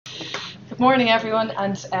morning, everyone,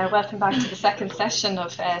 and welcome back to the second session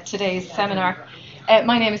of today's seminar.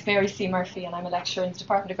 My name is Mary C. Murphy, and I'm a lecturer in the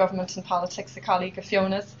Department of Government and Politics, a colleague of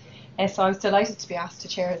Fiona's. So I was delighted to be asked to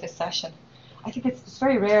chair this session. I think it's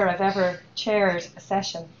very rare I've ever chaired a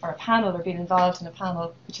session or a panel or been involved in a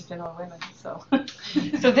panel which has been all women. So,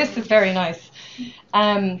 so this is very nice.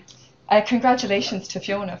 Congratulations to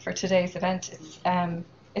Fiona for today's event.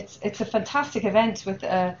 It's a fantastic event with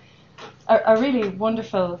a really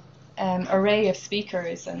wonderful array of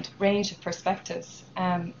speakers and range of perspectives,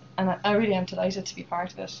 and I really am delighted to be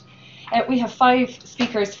part of it. We have 5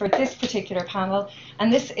 speakers for this particular panel,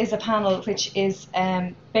 and this is a panel which is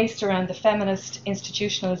based around the Feminist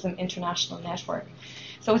Institutionalism International Network.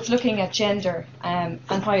 So it's looking at gender and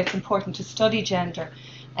why it's important to study gender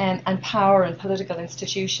and power and political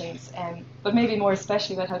institutions, but maybe more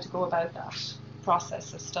especially about how to go about that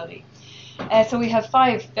process of study. So we have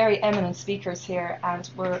 5 very eminent speakers here, and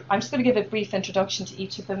I'm just going to give a brief introduction to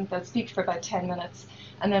each of them. They'll speak for about 10 minutes,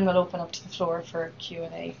 and then we'll open up to the floor for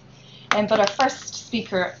Q&A. But our first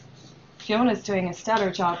speaker, Fiona, is doing a stellar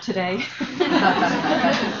job today.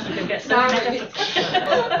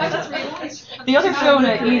 The other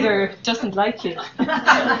Fiona either doesn't like you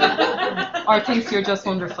or thinks you're just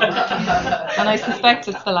wonderful, and I suspect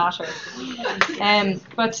it's the latter.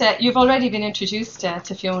 But you've already been introduced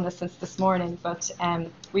to Fiona since this morning, but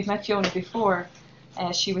we've met Fiona before.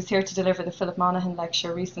 She was here to deliver the Philip Monaghan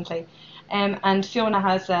lecture recently. And Fiona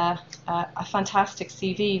has a fantastic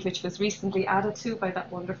CV, which was recently added to by that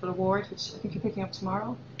wonderful award, which I think you're picking up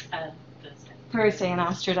tomorrow? Thursday in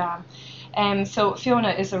Amsterdam. So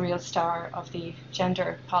Fiona is a real star of the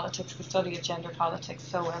gender politics, the study of gender politics.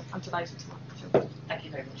 So I'm delighted to welcome Fiona. Thank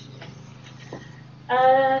you very much.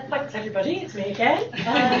 Thanks everybody, it's me again.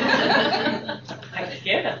 Thanks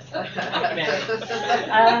Fiona.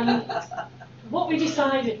 What we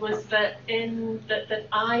decided was that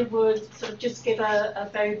I would sort of just give a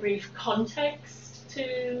very brief context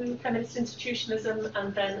to feminist institutionalism,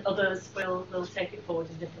 and then others will take it forward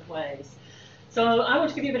in different ways. So I want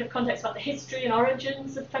to give you a bit of context about the history and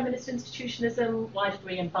origins of feminist institutionalism. Why did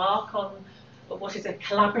we embark on what is a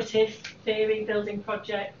collaborative theory building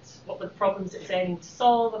project? What were the problems it was aiming to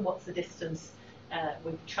solve, and what's the distance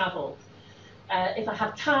we've travelled? If I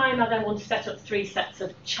have time, I then want to set up 3 sets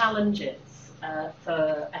of challenges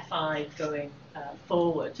for FI going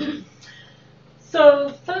forward.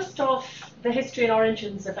 So first off, the history and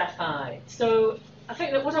origins of FI. So I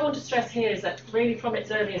think that what I want to stress here is that really from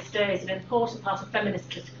its earliest days, an important part of feminist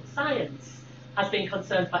political science has been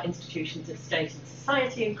concerned about institutions of state and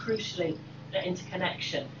society, and crucially their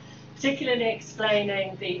interconnection, particularly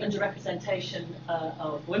explaining the underrepresentation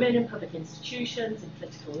of women in public institutions and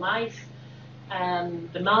political life,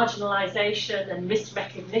 the marginalisation and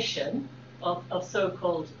misrecognition of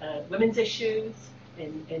so-called women's issues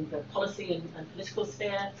in the policy and political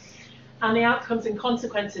sphere, and the outcomes and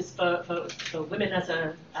consequences for women as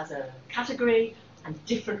a category and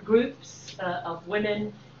different groups of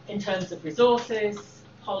women in terms of resources,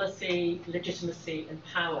 policy, legitimacy and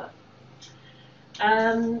power.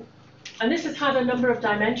 And this has had a number of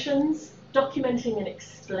dimensions, documenting and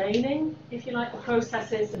explaining, if you like, the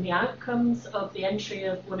processes and the outcomes of the entry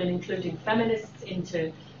of women, including feminists,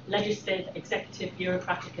 into legislative, executive,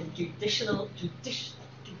 bureaucratic and judicial,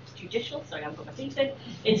 sorry, I've got my teeth in,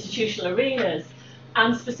 institutional arenas,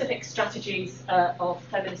 and specific strategies of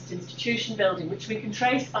feminist institution building, which we can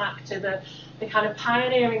trace back to the kind of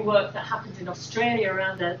pioneering work that happened in Australia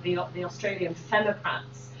around the Australian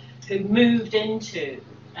femocrats who moved into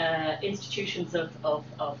institutions of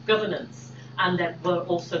governance, and that were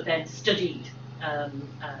also then studied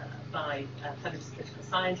by feminist political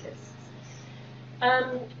scientists.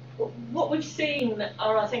 What we've seen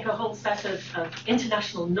are, I think, a whole set of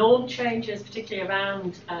international norm changes, particularly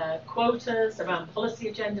around quotas, around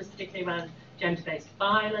policy agendas, particularly around gender-based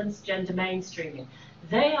violence, gender mainstreaming.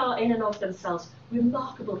 They are in and of themselves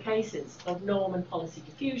remarkable cases of norm and policy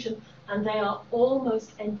diffusion, and they are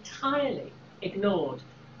almost entirely ignored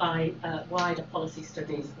by wider policy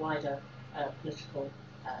studies, wider political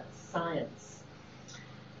science.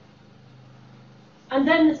 And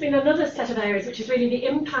then there's been another set of areas, which is really the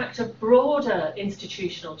impact of broader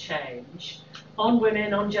institutional change on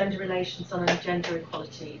women, on gender relations, on gender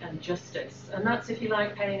equality and justice. And that's, if you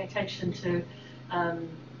like, paying attention to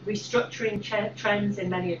restructuring trends in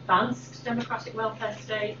many advanced democratic welfare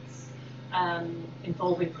states,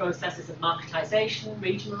 involving processes of marketisation,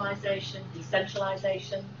 regionalisation,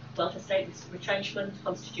 decentralisation, welfare state retrenchment,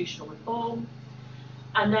 constitutional reform,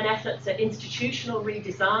 and then efforts at institutional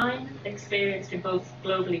redesign experienced in both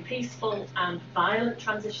globally peaceful and violent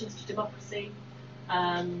transitions to democracy,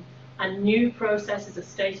 and and new processes of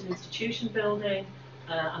state and institution building.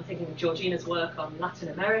 I'm thinking of Georgina's work on Latin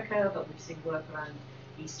America, but we've seen work around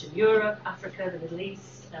Eastern Europe, Africa, the Middle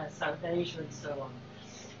East, South Asia, and so on.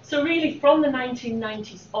 So really, from the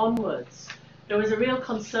 1990s onwards, there was a real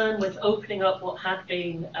concern with opening up what had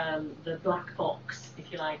been the black box,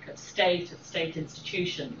 if you like, of state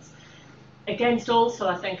institutions, against also,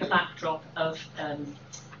 I think, a backdrop of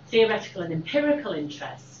theoretical and empirical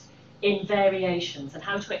interest in variations and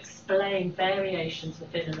how to explain variations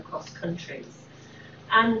within and across countries.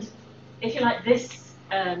 And, if you like, this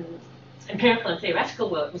empirical and theoretical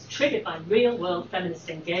work was triggered by real-world feminist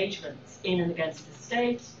engagements in and against the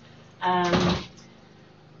state,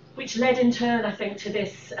 which led in turn, I think, to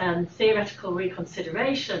this theoretical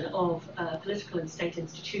reconsideration of political and state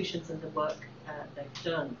institutions and the work they've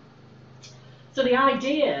done. So the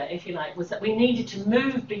idea, if you like, was that we needed to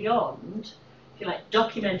move beyond, if you like,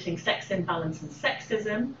 documenting sex imbalance and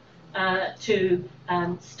sexism to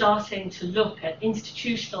starting to look at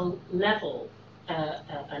institutional level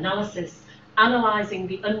analysis, analysing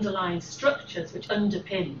the underlying structures which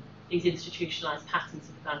underpin these institutionalised patterns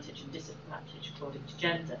of advantage and disadvantage according to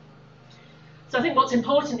gender. So I think what's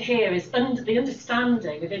important here is the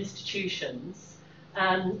understanding of institutions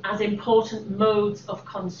as important modes of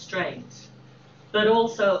constraint, but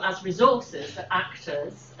also as resources that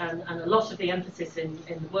actors, and a lot of the emphasis in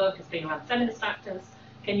the work has been around feminist actors,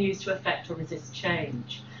 can use to affect or resist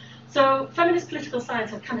change. So feminist political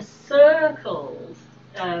science have kind of circled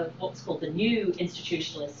what's called the new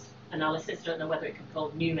institutionalist analysis. I don't know whether it can be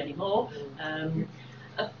called new anymore,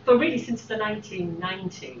 but really since the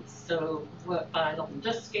 1990s. So work by Lawton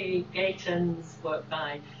Dusky, Gatons, work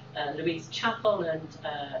by Louise Chappell and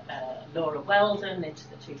Laura Waylen into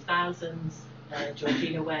the 2000s,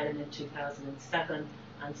 Georgina Waylen in 2007,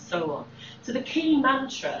 and so on. So the key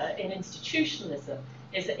mantra in institutionalism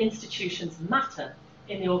is that institutions matter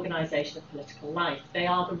in the organisation of political life. They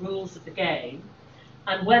are the rules of the game,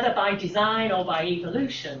 and whether by design or by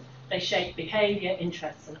evolution, they shape behaviour,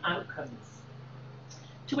 interests and outcomes.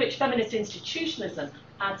 To which feminist institutionalism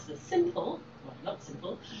adds the simple, well not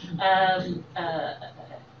simple,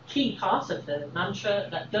 key part of the mantra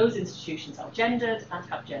that those institutions are gendered and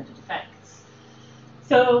have gendered effects.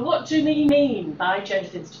 So what do we mean by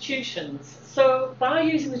gendered institutions? So by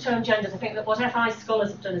using the term gendered, I think that what FI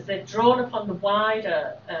scholars have done is they've drawn upon the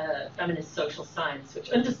wider feminist social science, which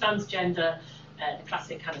understands gender, the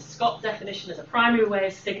classic kind of Scott definition, as a primary way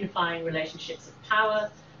of signifying relationships of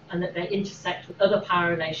power, and that they intersect with other power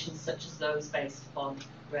relations such as those based on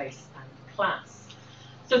race and class.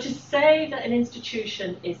 So to say that an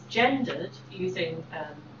institution is gendered, using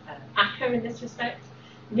ACCA in this respect,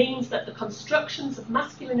 means that the constructions of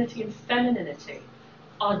masculinity and femininity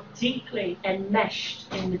are deeply enmeshed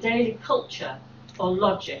in the daily culture or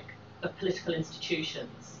logic of political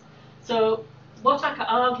institutions. So what ACCA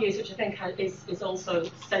argues, which I think is also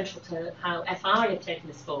central to how FI have taken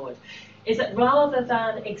this forward, is that rather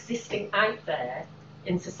than existing out there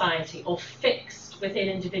in society or fixed within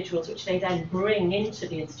individuals, which they then bring into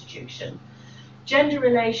the institution, gender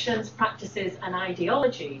relations, practices and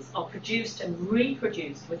ideologies are produced and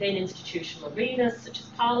reproduced within institutional arenas such as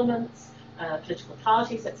parliaments, political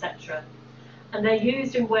parties, etc. And they're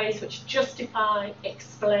used in ways which justify,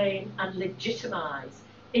 explain and legitimise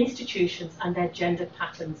institutions and their gendered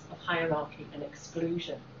patterns of hierarchy and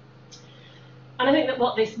exclusion. And I think that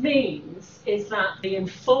what this means is that the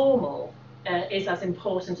informal is as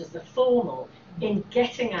important as the formal in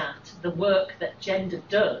getting at the work that gender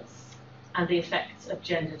does and the effects of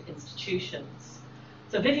gendered institutions.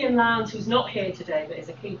 So Vivian Lowndes, who's not here today but is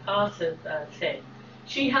a key part of FIN,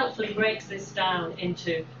 she helpfully breaks this down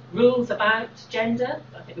into rules about gender,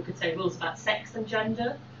 I think we could say rules about sex and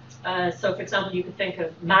gender. So for example, you could think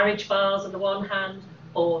of marriage bars on the one hand,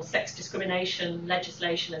 or sex discrimination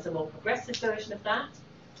legislation as a more progressive version of that.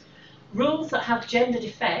 Rules that have gendered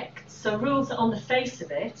effects, so rules that on the face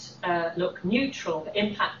of it look neutral but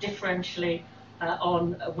impact differentially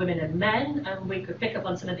on women and men, and we could pick up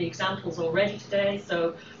on some of the examples already today.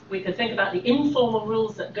 So we could think about the informal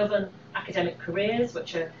rules that govern academic careers,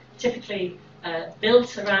 which are typically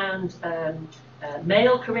built around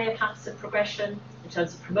male career paths of progression in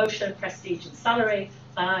terms of promotion, prestige and salary,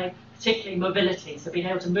 by particularly mobility, so being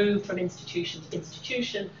able to move from institution to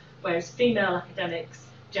institution, whereas female academics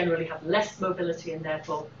generally have less mobility and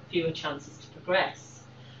therefore fewer chances to progress.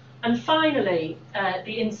 And finally,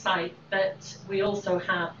 the insight that we also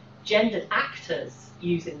have gendered actors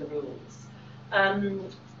using the rules.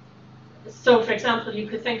 So for example, you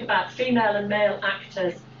could think about female and male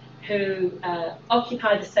actors who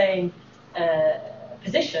occupy the same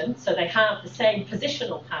position, so they have the same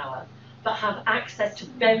positional power, but have access to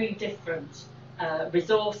very different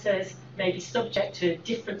resources, maybe subject to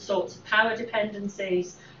different sorts of power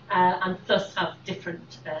dependencies, and thus have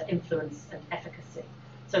different influence and efficacy.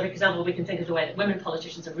 So, for example, we can think of the way that women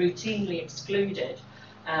politicians are routinely excluded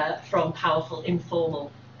from powerful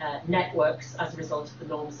informal networks as a result of the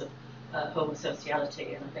norms of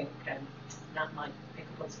homosociality, and I think Nat might pick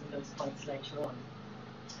up on some of those points later on.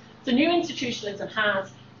 So new institutionalism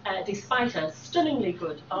has, despite a stunningly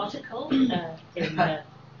good article in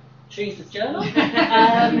Teresa's journal,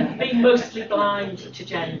 been mostly blind to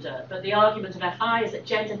gender. But the argument of FI is that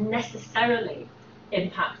gender necessarily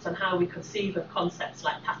impacts on how we conceive of concepts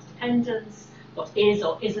like path dependence, what is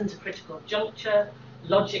or isn't a critical juncture,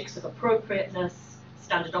 logics of appropriateness,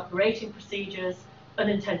 standard operating procedures,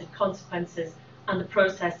 unintended consequences, and the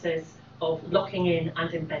processes of locking in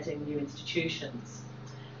and embedding new institutions.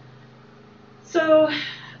 So,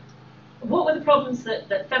 what were the problems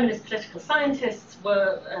that feminist political scientists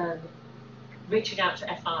were reaching out to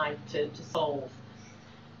FI to solve?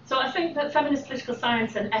 So I think that feminist political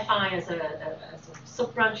science and FI as a sort of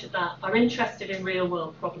sub-branch of that are interested in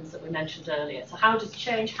real-world problems that we mentioned earlier. So how does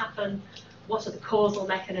change happen? What are the causal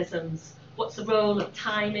mechanisms? What's the role of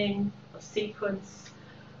timing, of sequence?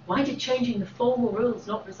 Why did changing the formal rules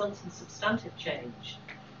not result in substantive change?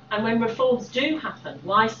 And when reforms do happen,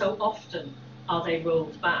 why so often are they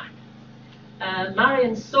rolled back?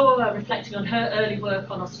 Marion Sawer, reflecting on her early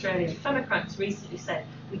work on Australian femocrats, recently said,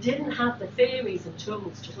 we didn't have the theories and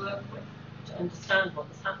tools to work with to understand what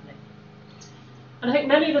was happening. And I think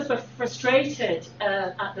many of us were frustrated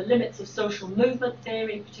at the limits of social movement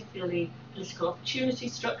theory, particularly political opportunity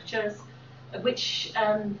structures, which,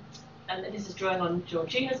 and this is drawing on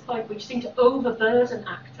Georgina's point, which seemed to overburden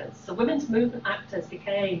actors. So women's movement actors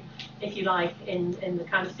became, if you like, in the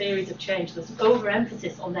kind of theories of change, this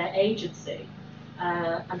overemphasis on their agency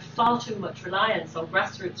and far too much reliance on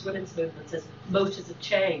grassroots women's movements as motors of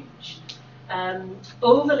change.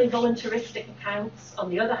 Overly voluntaristic accounts, on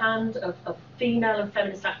the other hand, of female and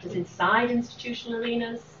feminist actors inside institutional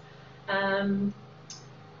arenas. And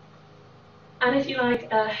if you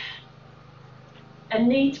like, a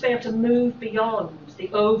need to be able to move beyond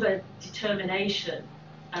the over-determination,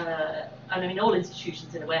 and I mean all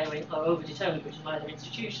institutions in a way are over-determined, which is why they're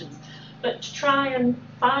institutions, but to try and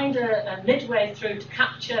find a midway through to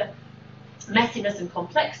capture messiness and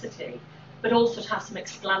complexity, but also to have some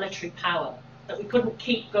explanatory power, that we couldn't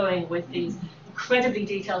keep going with these incredibly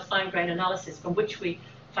detailed fine-grained analysis from which we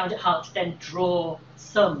found it hard to then draw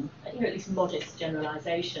some, at least modest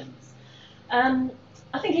generalisations.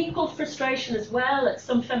 I think equal frustration as well at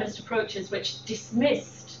some feminist approaches which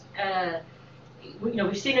dismissed,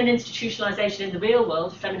 we've seen an institutionalisation in the real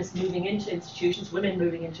world, feminists moving into institutions, women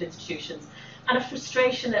moving into institutions, and a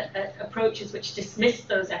frustration at approaches which dismissed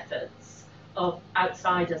those efforts of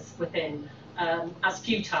outsiders within as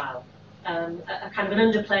futile, a kind of an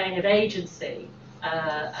underplaying of agency,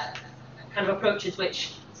 kind of approaches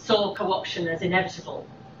which saw co-option as inevitable.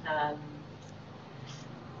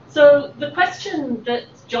 So the question that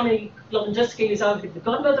Johnny Londusky, who's arguably the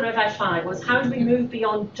godmother of FI, was how do we move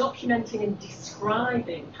beyond documenting and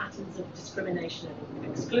describing patterns of discrimination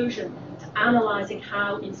and exclusion to analysing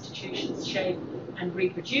how institutions shape and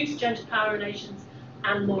reproduce gender power relations,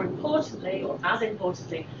 and more importantly, or as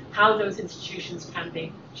importantly, how those institutions can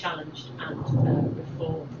be challenged and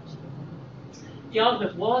reformed. The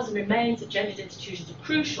argument was and remains that gendered institutions are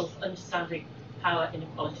crucial for understanding power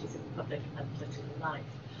inequalities in public and political life.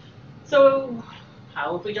 So,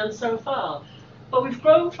 how have we done so far? Well, we've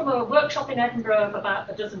grown from a workshop in Edinburgh of about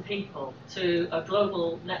a dozen people to a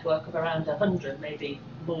global network of around 100, maybe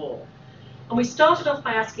more. And we started off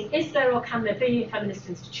by asking, is there or can there be feminist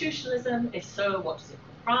institutionalism? If so, what does it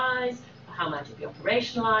comprise? How might it be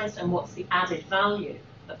operationalised? And what's the added value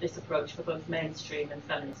of this approach for both mainstream and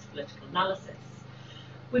feminist political analysis?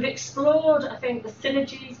 We've explored, I think, the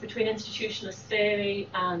synergies between institutionalist theory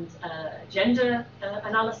and gender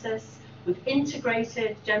analysis. We've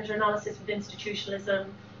integrated gender analysis with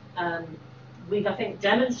institutionalism. We've, I think,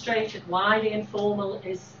 demonstrated why the informal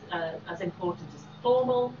is as important as the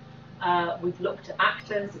formal. We've looked at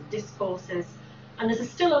actors and discourses. And there's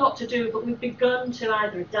still a lot to do, but we've begun to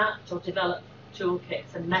either adapt or develop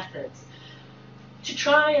toolkits and methods to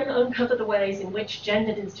try and uncover the ways in which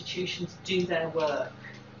gendered institutions do their work.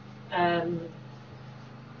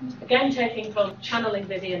 Again, taking from channeling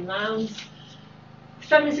Vivian Lowndes,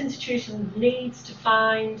 feminist institution needs to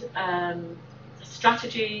find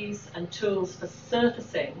strategies and tools for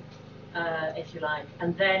surfacing, if you like,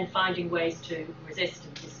 and then finding ways to resist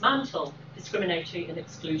and dismantle discriminatory and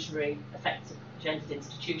exclusionary effects of gendered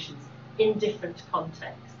institutions in different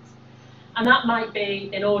contexts. And that might be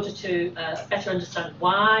in order to better understand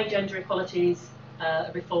why gender equalities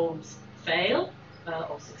reforms fail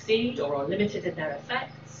or succeed or are limited in their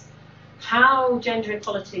effects, how gender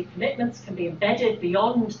equality commitments can be embedded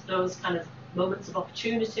beyond those kind of moments of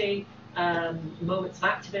opportunity, moments of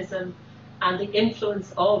activism, and the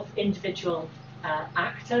influence of individual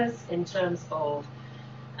actors in terms of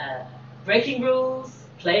breaking rules,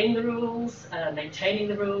 playing the rules, maintaining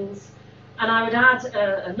the rules. And I would add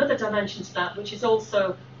another dimension to that, which is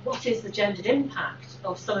also what is the gendered impact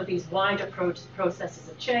of some of these wider processes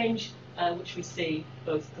of change, which we see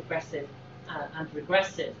both progressive and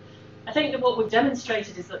regressive. I think that what we've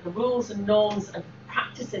demonstrated is that the rules and norms and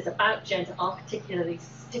practices about gender are particularly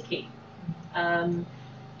sticky,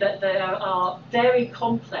 that there are very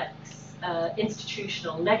complex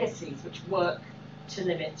institutional legacies which work to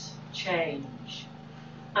limit change.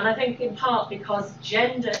 And I think in part because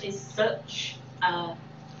gender is such a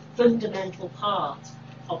fundamental part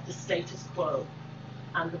of the status quo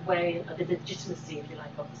and the way, the legitimacy, if you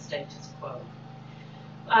like, of the status quo.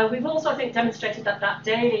 We've also, I think, demonstrated that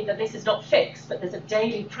this is not fixed, but there's a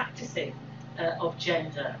daily practicing of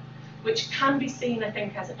gender, which can be seen, I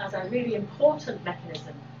think, as a really important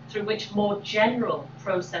mechanism through which more general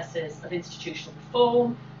processes of institutional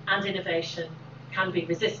reform and innovation can be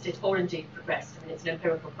resisted or indeed progressed. I mean, it's an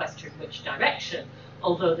empirical question which direction,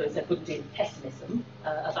 although there's a good deal of pessimism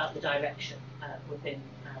about the direction within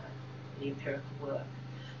the empirical work.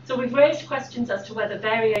 So we've raised questions as to whether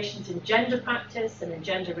variations in gender practice and in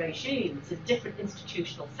gender regimes in different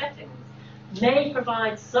institutional settings may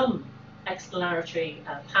provide some explanatory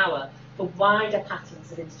power for wider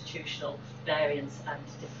patterns of institutional variance and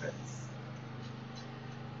difference.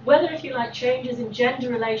 Whether, if you like, changes in gender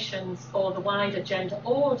relations or the wider gender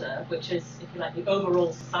order, which is, if you like, the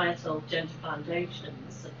overall societal gender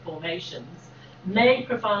foundations and formations, may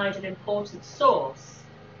provide an important source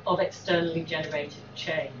of externally generated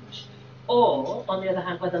change. Or, on the other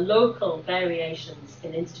hand, whether local variations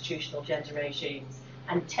in institutional gender regimes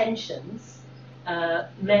and tensions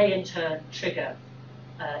may in turn trigger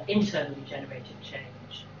internally generated change.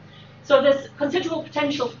 So there's considerable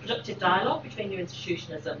potential for productive dialogue between new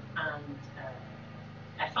institutionalism and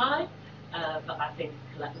FI, but I think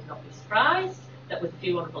let me not be surprised that with a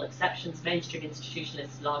few honourable exceptions, mainstream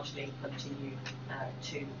institutionalists largely continue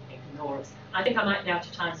to ignore us. I think I might be out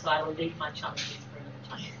of time, so I will leave my challenges for another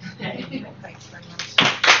time. Thanks very much.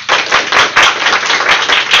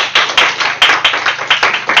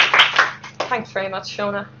 Thanks very much,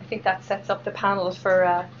 Fiona. I think that sets up the panel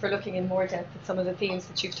for looking in more depth at some of the themes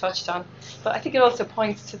that you've touched on. But I think it also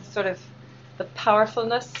points to the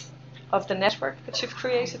powerfulness of the network that you've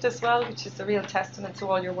created as well, which is a real testament to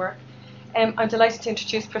all your work. I'm delighted to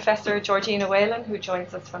introduce Professor Georgina Waylen, who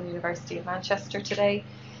joins us from the University of Manchester today.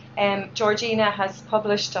 Georgina has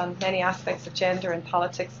published on many aspects of gender and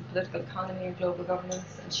politics and political economy and global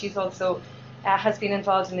governance, and she's also has been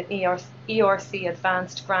involved in an ERC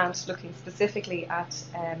advanced grant looking specifically at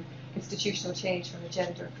institutional change from a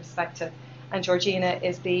gender perspective. And Georgina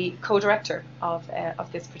is the co-director of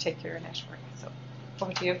this particular network. So,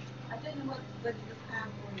 over to you. I don't know whether the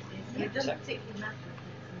PowerPoint is. It doesn't particularly matter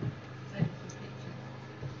if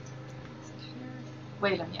it's a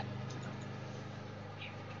Waylen, yeah.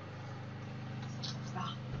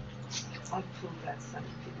 I pulled that same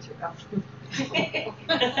picture up.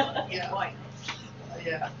 Yeah. Why?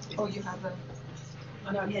 Yeah. Oh, you have a...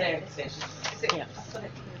 Oh, no, Yeah. Is it? Yeah. I've got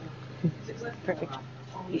it here. Is it working? Perfect.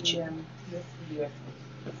 On Each. the, USB.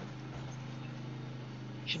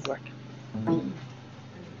 Should work.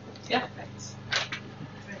 Yeah.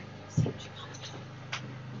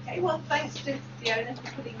 Okay, well, thanks to Fiona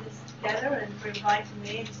for putting this together and for inviting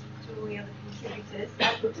me and to all the other contributors.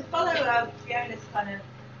 To follow Fiona's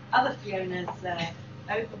other Fiona's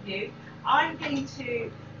overview, I'm going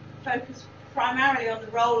to focus primarily on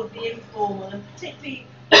the role of the informal, and particularly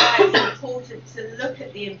why it's important to look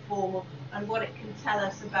at the informal and what it can tell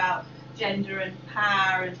us about gender and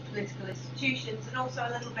power and political institutions, and also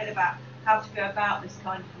a little bit about how to go about this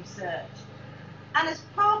kind of research. And as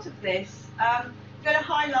part of this, I'm going to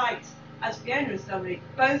highlight, as Fiona has done,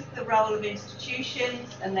 both the role of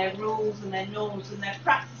institutions and their rules and their norms and their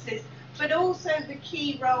practices, but also the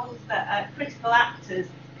key roles that critical actors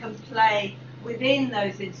can play within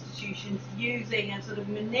those institutions, using and sort of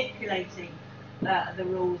manipulating the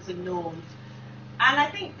rules and norms. And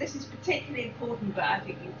I think this is particularly important, but I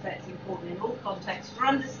think it's important in all contexts, for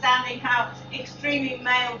understanding how extremely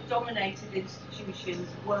male-dominated institutions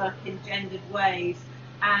work in gendered ways,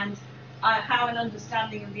 and how an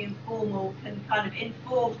understanding of the informal can kind of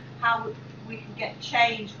inform how we can get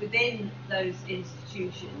change within those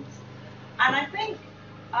institutions. And I think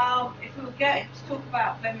if we were going to talk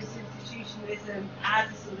about feminist institutionalism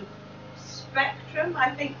as a sort of spectrum,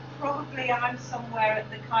 I think probably I'm somewhere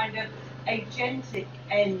at the kind of agentic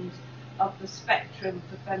end of the spectrum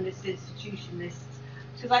for feminist institutionalists,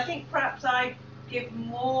 because I think perhaps I give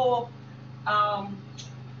more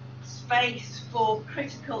space for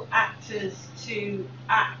critical actors to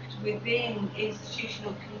act within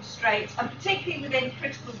institutional constraints, and particularly within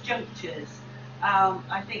critical junctures.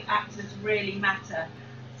 I think actors really matter.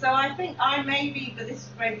 So I think I maybe, but this is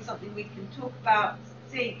maybe something we can talk about,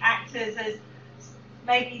 seeing actors as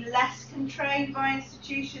maybe less constrained by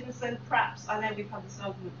institutions than perhaps, I know we've had this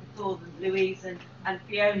argument before, than Louise and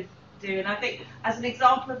Fiona do. And I think as an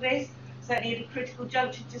example of this, certainly at a critical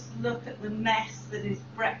juncture, just look at the mess that is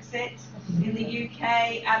Brexit in the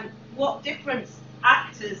UK and what difference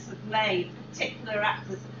actors have made, particular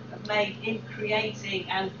actors have made in creating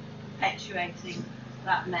and perpetuating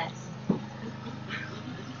that mess.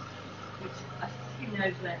 Which who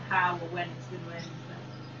knows how or when it's going to end.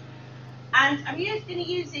 And I'm going to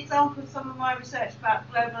use the example of some of my research about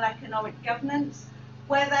global economic governance,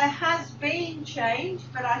 where there has been change,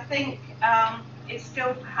 but I think it's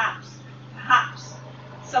still perhaps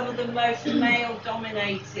some of the most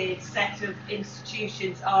male-dominated set of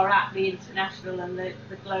institutions are at the international and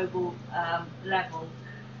the global level.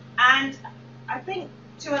 And I think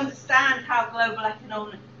to understand how global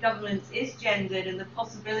economic governance is gendered and the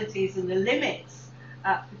possibilities and the limits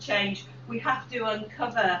for change, we have to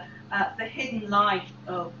uncover the hidden life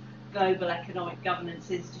of global economic governance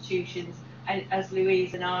institutions, as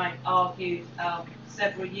Louise and I argued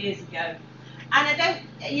several years ago. And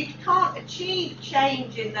you can't achieve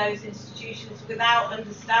change in those institutions without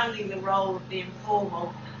understanding the role of the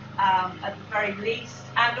informal at the very least,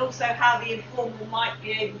 and also how the informal might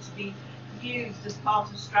be able to be used as part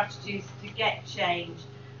of strategies to get change.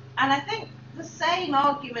 And I think the same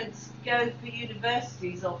arguments go for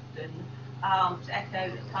universities often. To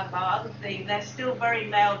echo kind of our other theme, they're still very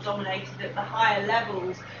male dominated at the higher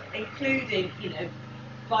levels, including,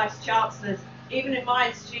 vice chancellors. Even in my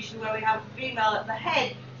institution where we have a female at the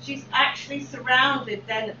head, she's actually surrounded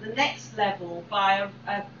then at the next level by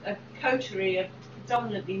a coterie of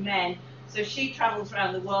predominantly men. So she travels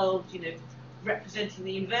around the world, representing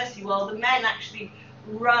the university world. The men actually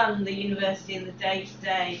run the university in the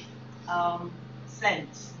day-to-day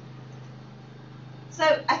sense.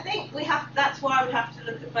 So I think that's why we have to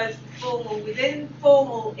look at both the formal within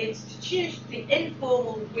formal institutions, the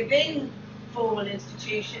informal within formal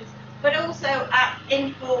institutions, but also at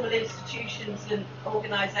informal institutions and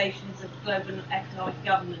organisations of global economic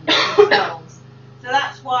governance themselves. So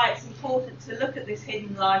that's why it's important to look at this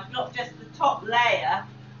hidden life, not just the top layer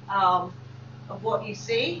of what you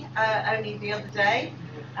see only the other day,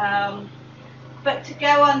 but to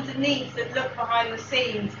go underneath and look behind the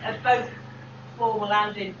scenes of both formal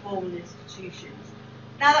and informal institutions.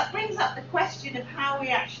 Now that brings up the question of how we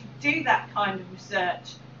actually do that kind of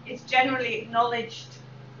research. It's generally acknowledged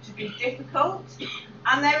to be difficult,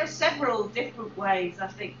 and there are several different ways I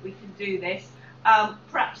think we can do this.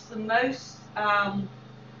 Perhaps the most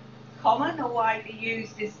common or widely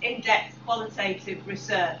used is in-depth qualitative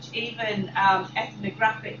research, even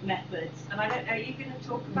ethnographic methods. And I don't know, are you going to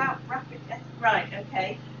talk about rapid right,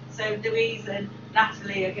 okay. So Louise and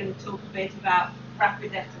Natalie are going to talk a bit about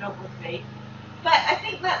rapid ethnography. But I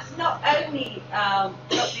think that's not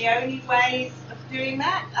the only ways of doing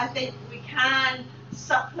that. I think we can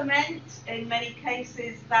supplement, in many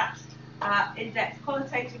cases, that in-depth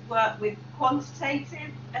qualitative work with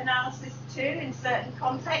quantitative analysis too, in certain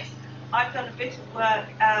contexts. I've done a bit of work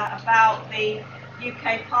about the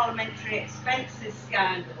UK parliamentary expenses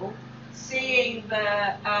scandal, seeing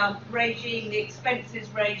the the expenses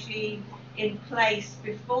regime in place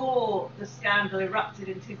before the scandal erupted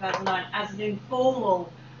in 2009 as an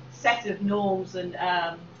informal set of norms and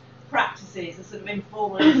practices, a sort of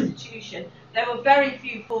informal institution. There were very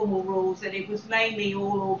few formal rules, and it was mainly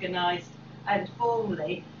all organised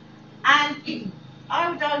informally. And I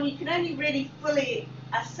would argue you can only really fully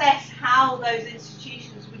assess how those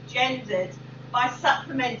institutions were gendered by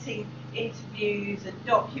supplementing interviews and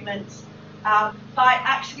documents, by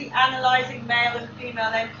actually analysing male and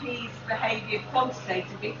female MPs' behaviour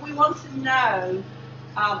quantitatively. If we want to know,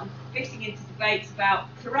 fitting into debates about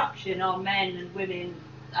corruption, are men and women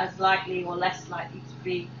as likely or less likely to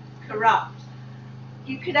be corrupt,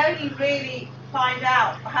 you can only really find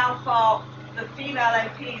out how far the female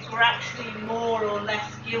MPs were actually more or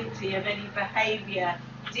less guilty of any behaviour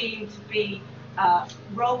deemed to be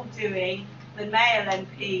wrongdoing than male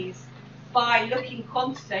MPs by looking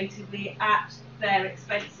quantitatively at their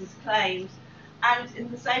expenses claims. And in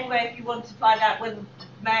the same way, if you want to find out whether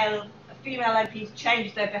female MPs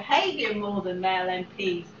change their behaviour more than male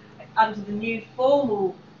MPs under the new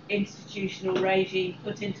formal institutional regime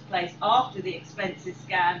put into place after the expenses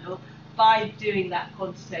scandal, by doing that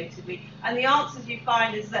quantitatively. And the answers you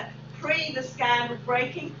find is that pre the scandal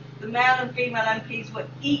breaking, the male and female MPs were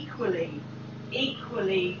equally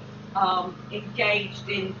engaged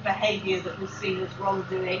in behaviour that was seen as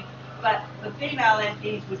wrongdoing, but the female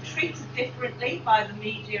MPs were treated differently by the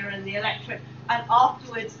media and the electorate, and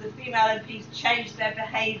afterwards the female MPs changed their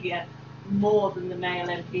behaviour more than the male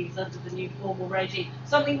MPs under the new formal regime,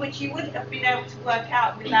 something which you wouldn't have been able to work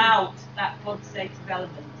out without that quantitative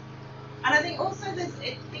element. And I think also there's,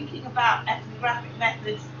 thinking about ethnographic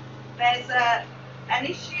methods, there's an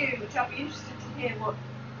issue which I'd be interested to hear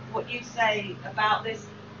what you say about this,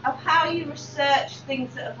 of how you research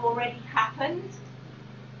things that have already happened.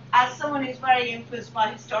 As someone who's very influenced by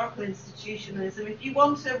historical institutionalism, if you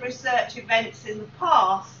want to research events in the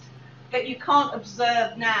past that you can't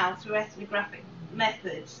observe now through ethnographic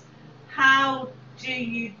methods, how do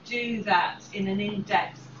you do that in an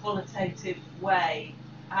in-depth, qualitative way?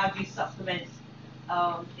 How do you supplement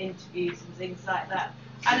interviews and things like that?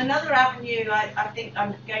 And another avenue I think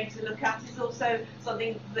I'm going to look at is also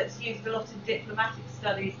something that's used a lot in diplomatic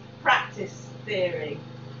studies, practice theory,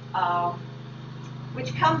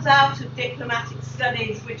 which comes out of diplomatic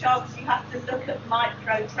studies, which obviously have to look at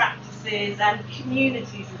micro practices and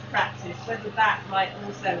communities of practice, whether that might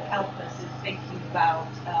also help us in thinking about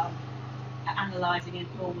analysing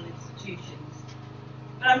informal institutions.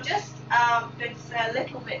 But I'm just going to say a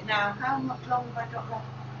little bit now. How long have I got left?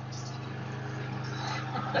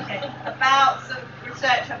 Okay, about some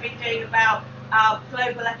research I've been doing about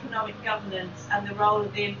global economic governance and the role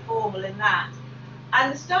of the informal in that.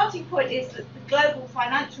 And the starting point is that the global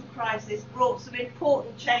financial crisis brought some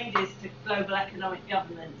important changes to global economic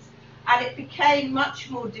governance, and it became much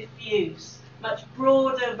more diffuse, much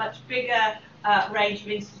broader, much bigger range of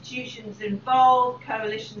institutions involved,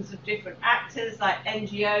 coalitions of different actors like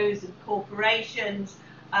NGOs and corporations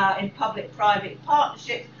in public-private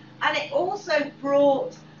partnerships. And it also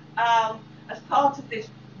brought, as part of this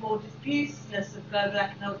more diffuseness of global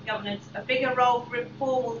economic governance, a bigger role for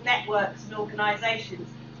informal networks and organisations.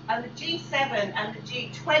 And the G7 and the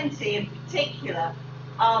G20 in particular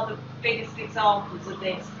are the biggest examples of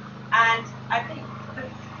this. And I think the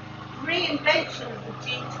reinvention of the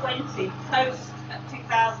G20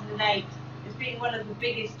 post-2008 has been one of the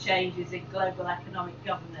biggest changes in global economic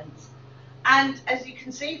governance. And as you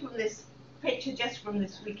can see from this picture just from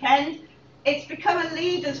this weekend, it's become a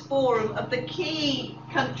leaders forum of the key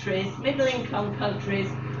countries, middle-income countries,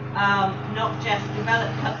 not just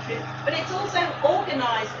developed countries, but it's also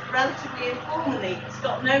organised relatively informally. It's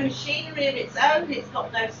got no machinery of its own, it's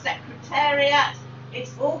got no secretariat,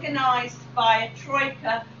 it's organised by a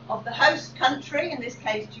troika of the host country, in this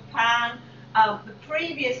case Japan, the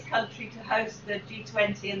previous country to host the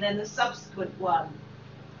G20 and then the subsequent one.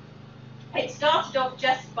 It started off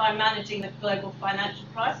just by managing the global financial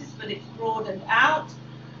crisis, but it's broadened out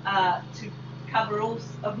to cover all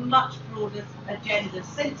of much broader agendas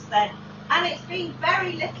since then. And it's been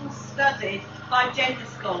very little studied by gender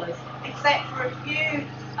scholars, except for a few,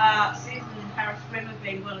 Susan and Harris Rimmer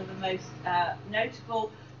being one of the most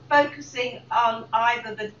notable, focusing on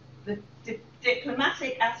either the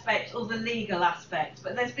diplomatic aspects or the legal aspects.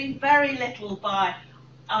 But there's been very little by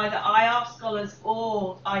either IR scholars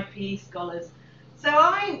or IPE scholars. So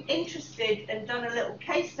I'm interested and done a little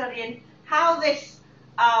case study in how this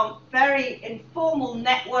very informal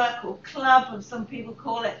network or club, as some people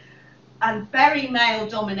call it, and very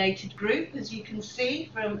male-dominated group, as you can see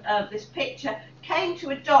from this picture, came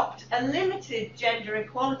to adopt a limited gender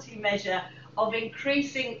equality measure of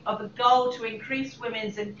a goal to increase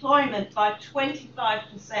women's employment by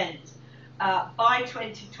 25% by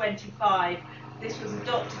 2025. This was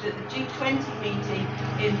adopted at the G20 meeting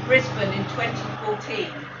in Brisbane in 2014.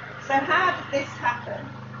 So how did this happen?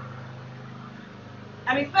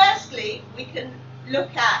 I mean, firstly, we can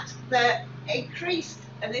look at the increased,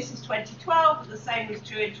 and this is 2012, but the same was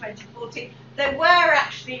true in 2014, there were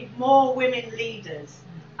actually more women leaders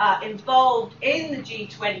involved in the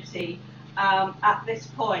G20 at this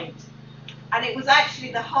point. And it was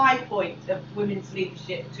actually the high point of women's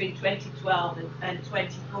leadership between 2012 and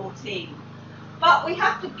 2014. But we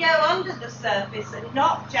have to go under the surface and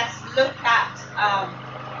not just look at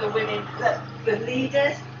the women, the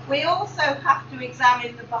leaders. We also have to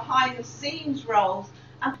examine the behind-the-scenes roles,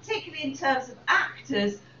 and particularly in terms of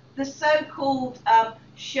actors, the so-called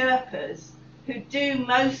Sherpas, who do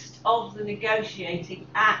most of the negotiating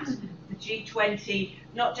at the G20,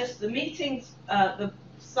 not just the meetings, the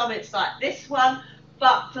summits like this one,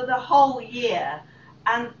 but for the whole year.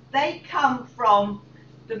 And they come from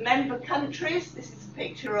the member countries. This is a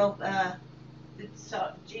picture of the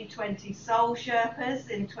G20 Seoul Sherpas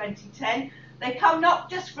in 2010. They come not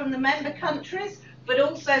just from the member countries, but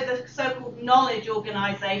also the so-called knowledge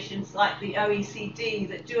organisations like the OECD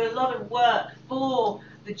that do a lot of work for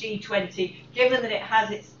the G20, given that it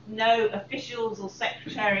has no officials or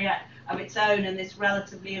secretariat of its own and this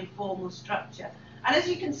relatively informal structure. And as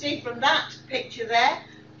you can see from that picture there,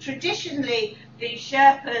 traditionally the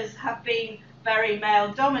Sherpas have been very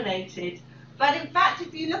male-dominated. But in fact,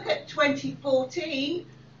 if you look at 2014,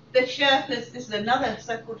 the Sherpas, this is another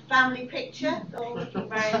so-called family picture, all looking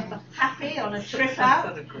very happy on a trip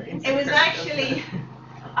out. It was actually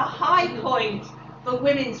a high point for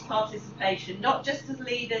women's participation, not just as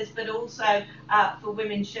leaders, but also for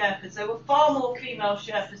women Sherpas. There were far more female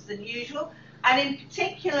Sherpas than usual, and in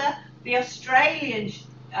particular, the Australian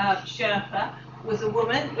Sherpa was a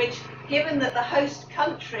woman, which, given that the host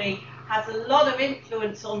country has a lot of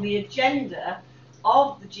influence on the agenda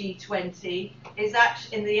of the G20, is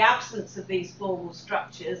actually, in the absence of these formal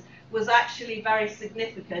structures, was actually very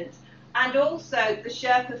significant. And also the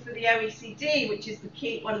Sherpa for the OECD, which is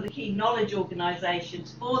one of the key knowledge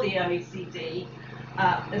organisations for the OECD,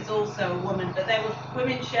 is also a woman. But there were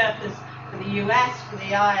women Sherpas for the US, for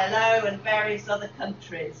the ILO, and various other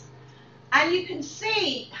countries. And you can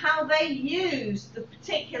see how they used the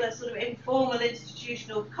particular sort of informal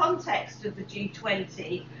institutional context of the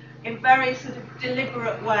G20 in very sort of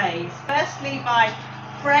deliberate ways. Firstly, by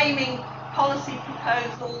framing policy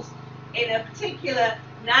proposals in a particular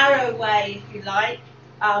narrow way, if you like,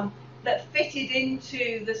 that fitted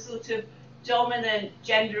into the sort of dominant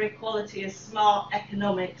gender equality as smart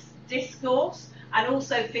economics discourse, and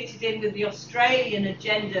also fitted in with the Australian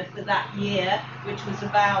agenda for that year, which was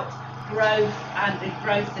about growth and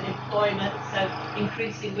employment, so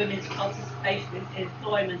increasing women's participation in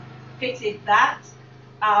employment, fitted that,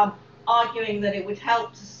 arguing that it would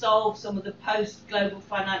help to solve some of the post-global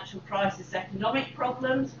financial crisis economic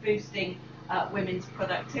problems, boosting women's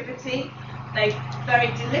productivity. They very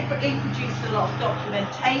deliberately produced a lot of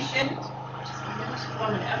documentation. Just a minute,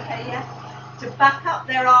 1 minute, okay, yeah. To back up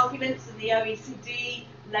their arguments, and the OECD,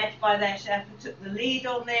 led by their Sherpa, took the lead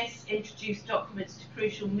on this, introduced documents to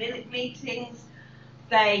crucial meetings.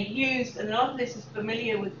 They used, and a lot of this is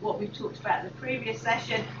familiar with what we've talked about in the previous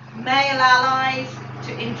session, male allies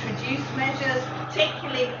to introduce measures,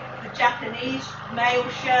 particularly the Japanese male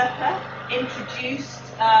Sherpa introduced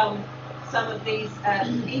some of these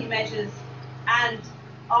key measures and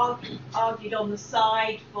argued on the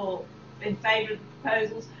side in favour of the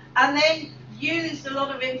proposals, and then used a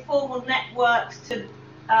lot of informal networks to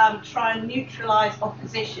try and neutralise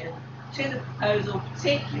opposition to the proposal,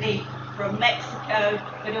 particularly from Mexico,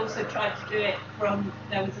 but also tried to do it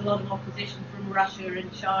there was a lot of opposition from Russia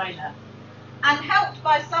and China, and helped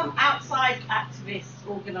by some outside activists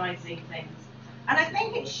organising things. And I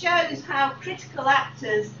think it shows how critical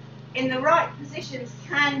actors in the right positions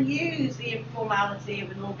can use the informality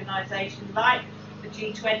of an organisation like the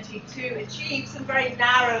G20 to achieve some very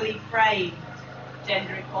narrowly framed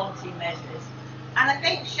gender equality measures. And I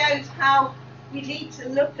think shows how we need to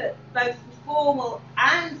look at both the formal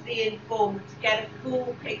and the informal to get a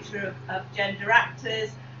full picture of gender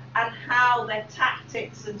actors, and how their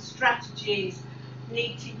tactics and strategies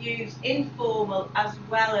need to use informal as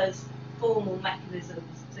well as formal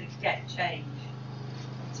mechanisms to get change.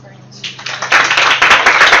 Thanks very much.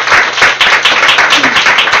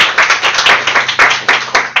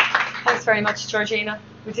 Thanks very much, Georgina.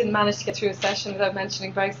 We didn't manage to get through a session without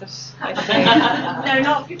mentioning Brexit. No,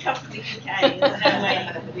 not if you come from the UK. There's no way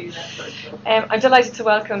you can do that. I'm delighted to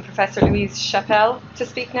welcome Professor Louise Chappell to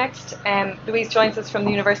speak next. Louise joins us from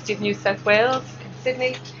the University of New South Wales in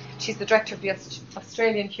Sydney. She's the director of the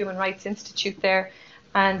Australian Human Rights Institute there,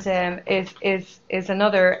 and is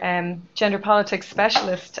another gender politics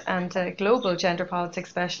specialist and a global gender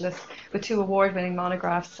politics specialist with 2 award-winning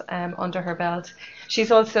monographs under her belt. She's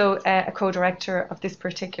also a co-director of this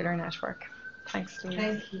particular network. Thanks, Louise.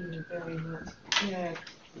 Thank you very much. Yeah,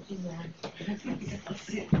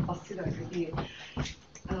 I'll sit over here.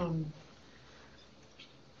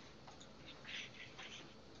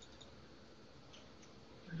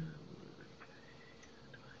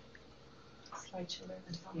 Slideshow there.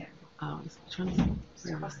 Yeah. Oh, it's trying to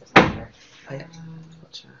Just across the top there. Oh, yeah.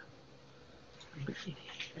 Gotcha.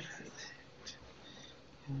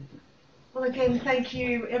 Well, again, thank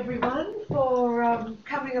you everyone for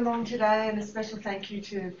coming along today, and a special thank you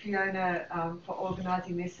to Fiona for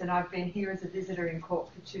organising this. And I've been here as a visitor in Cork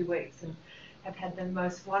for 2 weeks and have had the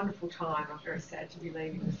most wonderful time. I'm very sad to be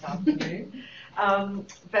leaving this afternoon,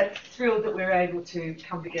 but thrilled that we're able to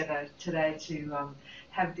come together today to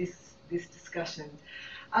have this discussion.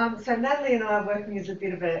 So Natalie and I are working as a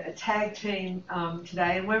bit of a tag team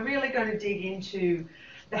today, and we're really going to dig into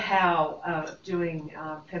the how of doing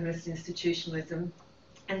feminist institutionalism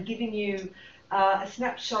and giving you a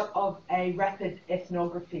snapshot of a rapid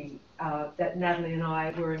ethnography that Natalie and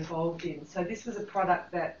I were involved in. So this was a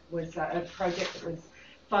project that was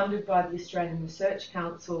funded by the Australian Research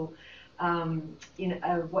Council in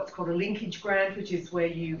what's called a linkage grant, which is where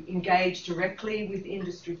you engage directly with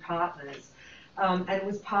industry partners. And it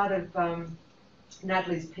was part of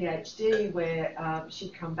Natalie's PhD, where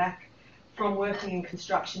she'd come back from working in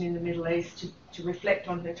construction in the Middle East to reflect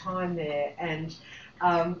on her time there. And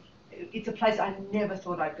it's a place I never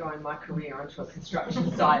thought I'd go in my career, onto a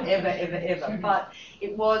construction site, ever. But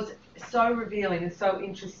it was so revealing and so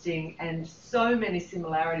interesting, and so many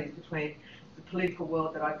similarities between the political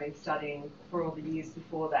world that I've been studying for all the years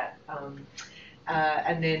before that.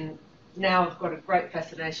 And then now I've got a great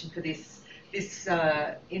fascination for this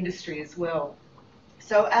industry as well.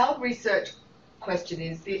 So our research question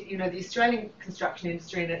is, the Australian construction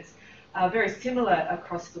industry, and it's very similar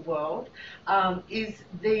across the world, is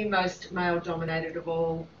the most male-dominated of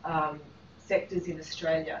all sectors in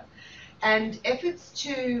Australia. And efforts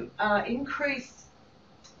to increase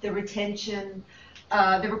the retention,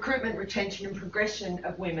 the recruitment, retention and progression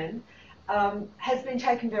of women has been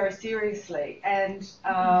taken very seriously. And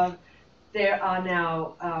there are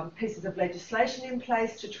now pieces of legislation in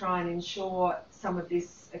place to try and ensure some of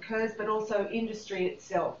this occurs, but also industry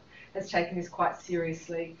itself has taken this quite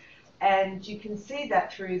seriously. And you can see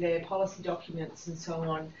that through their policy documents and so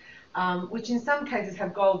on, which in some cases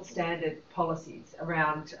have gold standard policies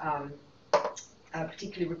around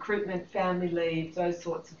particularly recruitment, family leave, those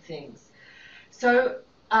sorts of things. So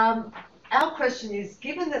our question is,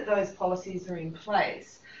 given that those policies are in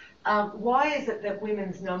place, why is it that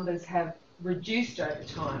women's numbers have reduced over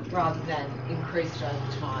time rather than increased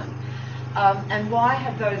over time? And why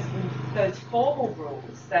have those formal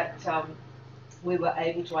rules that we were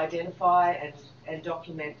able to identify and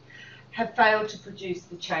document have failed to produce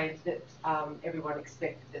the change that everyone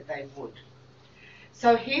expected that they would?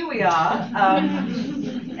 So here we are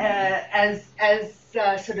as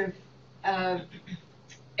sort of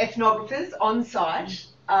ethnographers on site.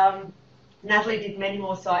 Natalie did many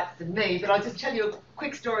more sites than me, but I'll just tell you a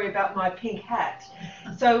quick story about my pink hat.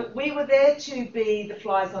 So we were there to be the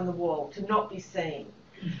flies on the wall, to not be seen.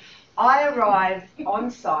 I arrive on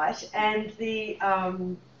site and the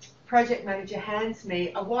project manager hands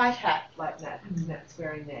me a white hat like Nat's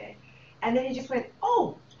wearing there. And then he just went,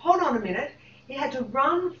 oh, hold on a minute. He had to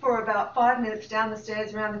run for about 5 minutes down the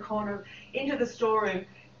stairs, around the corner, into the storeroom,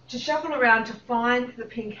 to shuffle around to find the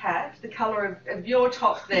pink hat, the colour of your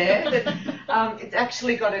top there. That, it's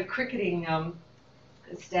actually got a cricketing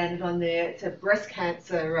standard on there. It's a breast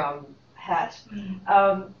cancer hat.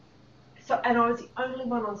 And I was the only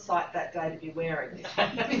one on site that day to be wearing this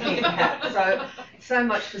pink hat. So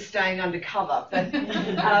much for staying undercover.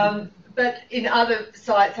 But in other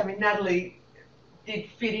sites, I mean, Natalie did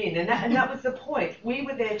fit in, and that was the point. We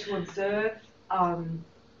were there to observe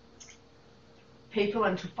people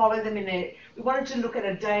and to follow them in their. We wanted to look at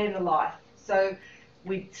a day in the life. So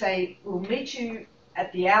we'd say, we'll meet you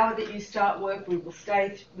at the hour that you start work. We will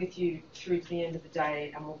stay with you through to the end of the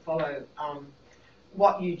day, and we'll follow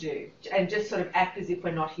what you do, and just sort of act as if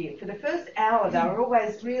we're not here. For the first hour, they were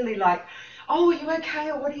always really like, oh, are you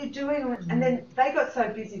okay, or what are you doing? And then they got so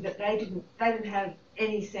busy that they didn't have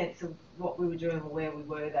any sense of what we were doing or where we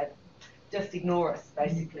were. They'd just ignore us,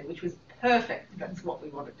 basically, which was perfect. That's what we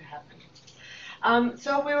wanted to happen.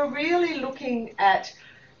 So we were really looking at,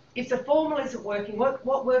 if the formal isn't working,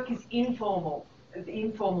 what work is informal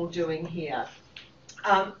doing here?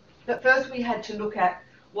 But first we had to look at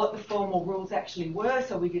what the formal rules actually were,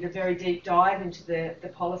 so we did a very deep dive into the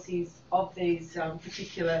policies of these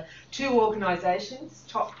particular two organisations,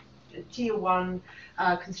 top tier 1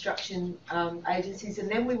 construction agencies, and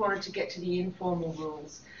then we wanted to get to the informal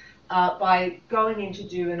rules by going in to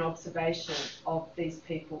do an observation of these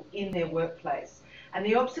people in their workplace. And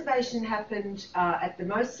the observation happened at the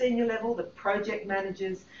most senior level, the project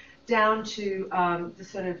managers, down to the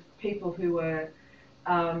sort of people who were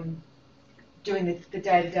doing the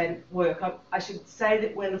day-to-day work. I should say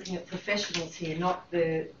that we're looking at professionals here, not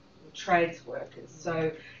the trades workers.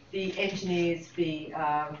 So the engineers, the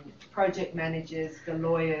project managers, the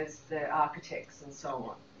lawyers, the architects, and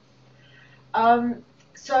so on.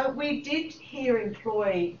 So we did here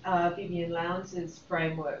employ Vivian Lowndes'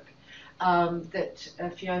 framework that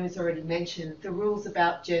Fiona's already mentioned, the rules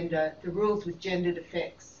about gender, the rules with gendered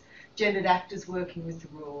effects, gendered actors working with the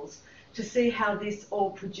rules, to see how this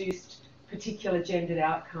all produced particular gendered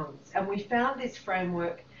outcomes. And we found this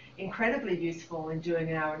framework incredibly useful in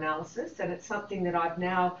doing our analysis, and it's something that I've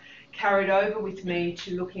now carried over with me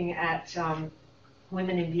to looking at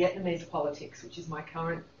women in Vietnamese politics, which is my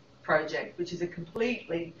current project, which is a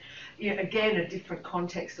completely, again, a different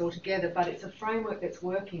context altogether, but it's a framework that's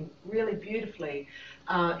working really beautifully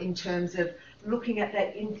in terms of looking at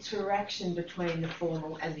that interaction between the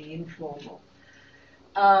formal and the informal.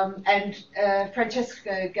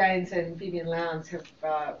 Francesca Gaines and Vivian Lowndes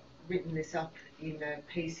have written this up in a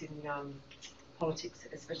piece in Politics,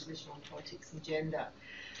 a special edition on politics and gender.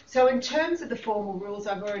 So in terms of the formal rules,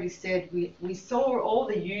 I've already said we saw all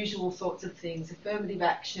the usual sorts of things, affirmative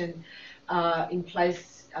action in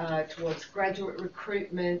place towards graduate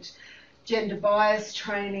recruitment, gender bias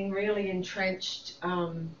training really entrenched.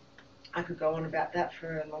 I could go on about that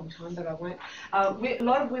for a long time, but I won't. A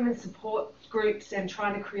lot of women's support groups and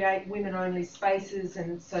trying to create women-only spaces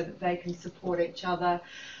and so that they can support each other.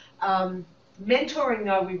 Mentoring,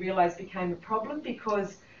 though, we realised became a problem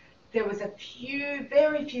because there was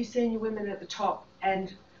very few senior women at the top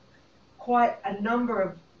and quite a number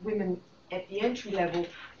of women at the entry level,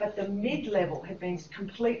 but the mid-level had been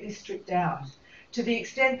completely stripped out to the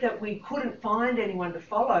extent that we couldn't find anyone to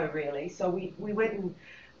follow, really. So we went and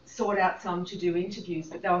sought out some to do interviews,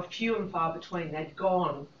 but they were few and far between. They'd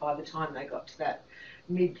gone by the time they got to that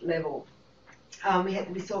mid-level.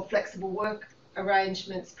 We saw flexible work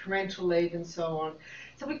arrangements, parental leave, and so on.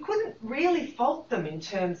 So we couldn't really fault them in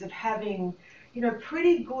terms of having,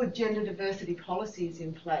 pretty good gender diversity policies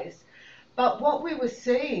in place. But what we were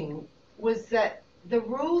seeing was that the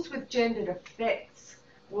rules with gendered effects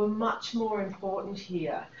were much more important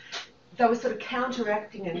here. They were sort of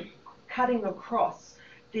counteracting and cutting across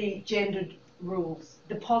the gendered rules,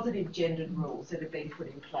 the positive gendered rules that had been put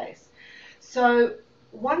in place. So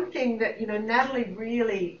one thing that, Natalie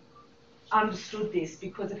really understood this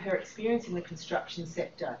because of her experience in the construction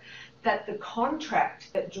sector, that the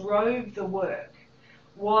contract that drove the work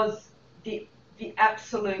was the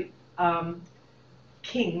absolute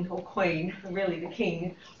king or queen, really the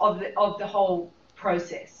king of the whole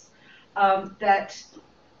process. That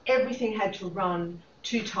everything had to run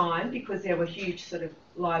to time because there were huge sort of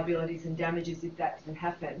liabilities and damages if that didn't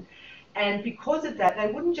happen. And because of that, they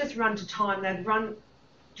wouldn't just run to time, they'd run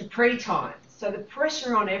to pre-time. So the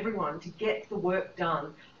pressure on everyone to get the work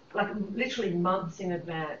done, like literally months in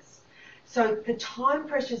advance. So the time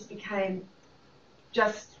pressures became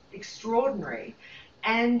just extraordinary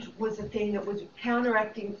and was a thing that was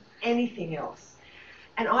counteracting anything else.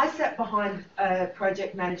 And I sat behind a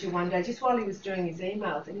project manager one day just while he was doing his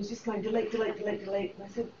emails, and he was just going delete, delete, delete, delete. And I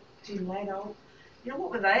said to him later,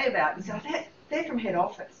 what were they about? He said, they're from head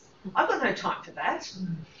office. I've got no time for that.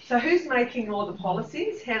 So who's making all the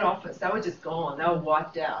policies? Head office. They were just gone. They were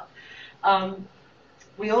wiped out.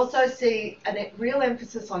 We also see a real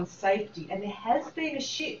emphasis on safety, and there has been a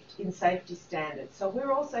shift in safety standards. So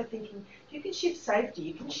we're also thinking, if you can shift safety,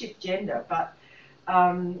 you can shift gender. But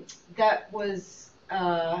that was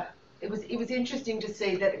it was interesting to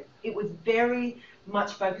see that it was very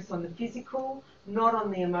much focused on the physical, not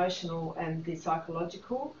on the emotional and the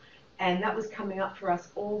psychological. And that was coming up for us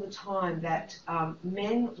all the time, that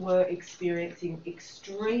men were experiencing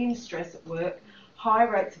extreme stress at work, high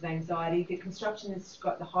rates of anxiety. The construction has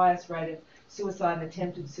got the highest rate of suicide and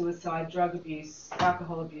attempted suicide, drug abuse,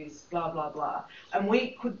 alcohol abuse, blah, blah, blah. And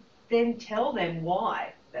we could then tell them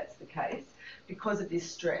why that's the case, because of this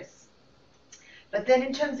stress. But then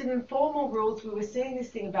in terms of informal rules, we were seeing this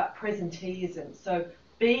thing about presenteeism. So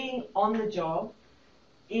being on the job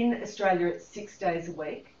in Australia, it's 6 days a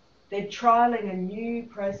week. They're trialling a new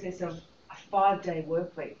process of a 5-day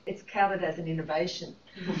work week. It's counted as an innovation.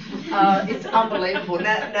 It's unbelievable.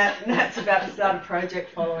 Nat's about to start a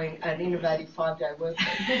project following an innovative 5-day work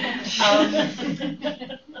week.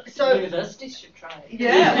 So universities should try it.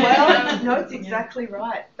 Yeah, well, no, it's exactly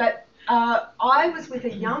right. But I was with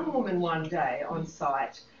a young woman one day on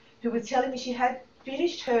site who was telling me she had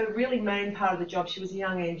finished her really main part of the job. She was a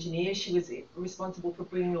young engineer. She was responsible for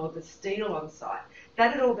bringing all the steel on site.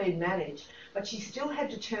 That had all been managed, but she still had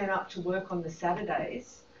to turn up to work on the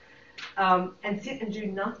Saturdays and sit and do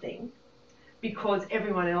nothing because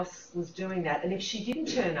everyone else was doing that. And if she didn't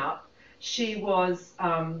turn up, she was,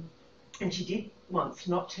 and she did once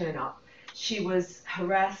not turn up, She was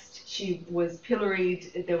harassed, she was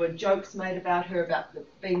pilloried, there were jokes made about her about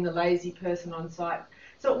being the lazy person on site.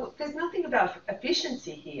 So there's nothing about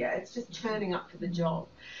efficiency here, it's just turning up for the job.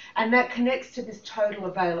 And that connects to this total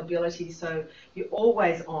availability, so you're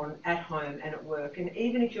always on at home and at work. And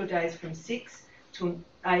even if your day's from 6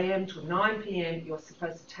 a.m. to 9 p.m, you're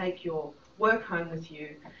supposed to take your work home with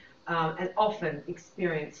you, and often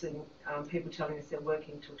experiencing people telling us they're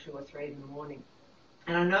working till 2 or 3 in the morning.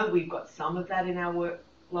 And I know we've got some of that in our work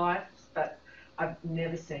lives, but I've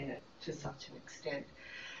never seen it to such an extent.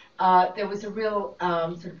 There was a real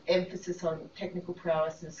sort of emphasis on technical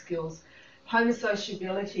prowess and skills, home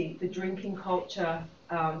sociability, the drinking culture,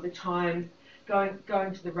 the time,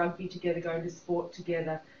 going to the rugby together, going to sport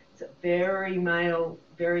together. It's a very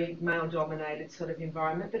male-dominated sort of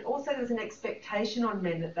environment, but also there's an expectation on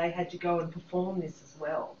men that they had to go and perform this as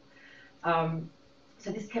well.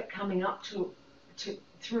 So this kept coming up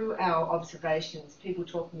through our observations, people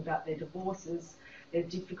talking about their divorces, their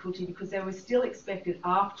difficulty, because they were still expected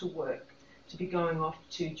after work to be going off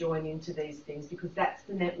to join into these things, because that's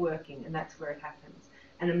the networking and that's where it happens.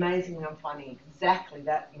 And amazingly, I'm finding exactly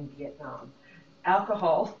that in Vietnam.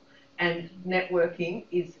 Alcohol and networking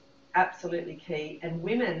is absolutely key, and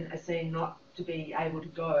women are seen not to be able to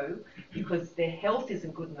go because their health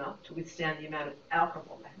isn't good enough to withstand the amount of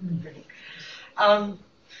alcohol they have to drink.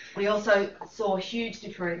 We also saw huge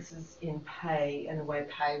differences in pay and the way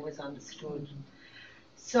pay was understood.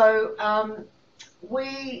 So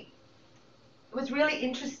it was really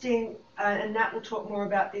interesting, and Nat will talk more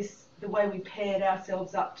about this, the way we paired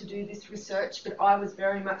ourselves up to do this research, but I was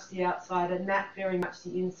very much the outsider, Nat very much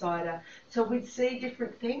the insider. So we'd see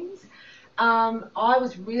different things. I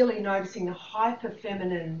was really noticing the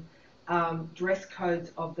hyper-feminine dress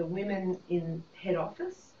codes of the women in head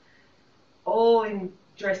office, all in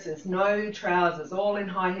dresses, no trousers, all in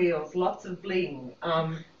high heels, lots of bling.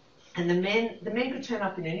 And the men could turn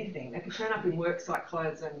up in anything. They could turn up in worksite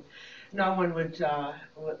clothes and no one would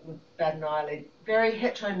bat an eyelid. Very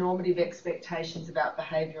heteronormative expectations about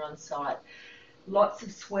behaviour on site. Lots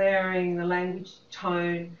of swearing, the language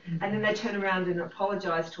tone, and then they turn around and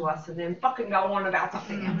apologise to us and then fucking go on about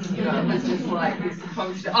something else. You know, it was just like this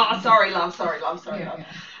constant, oh, sorry, love, sorry, love, sorry, love.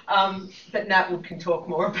 But Nat can talk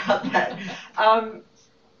more about that.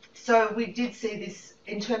 So we did see this,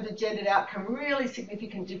 in terms of gendered outcome, really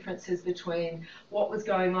significant differences between what was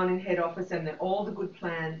going on in head office and all the good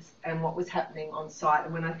plans and what was happening on site.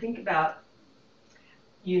 And when I think about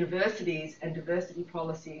universities and diversity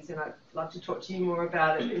policies, and I'd love to talk to you more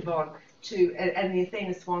about it, Yvonne, too, and the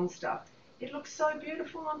Athena Swan stuff, it looks so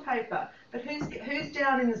beautiful on paper, but who's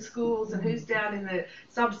down in the schools and who's down in the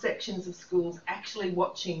subsections of schools actually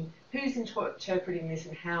watching, who's interpreting this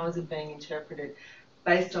and how is it being interpreted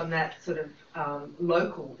based on that sort of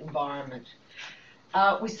local environment.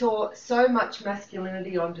 We saw so much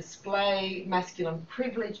masculinity on display, masculine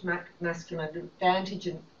privilege, masculine advantage,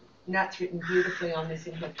 and Nat's written beautifully on this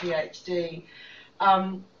in her PhD.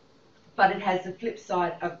 But it has the flip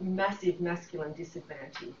side of massive masculine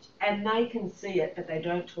disadvantage. And they can see it, but they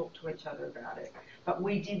don't talk to each other about it. But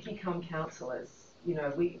we did become counsellors. You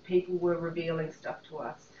know, people were revealing stuff to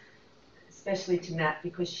us, especially to Nat,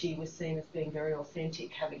 because she was seen as being very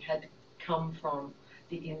authentic, having had to come from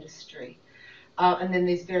the industry. And then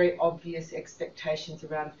there's very obvious expectations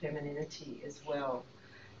around femininity as well.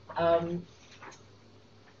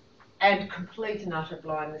 And complete and utter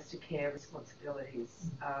blindness to care responsibilities.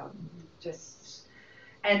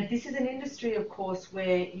 And this is an industry, of course,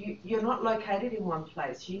 where you're not located in one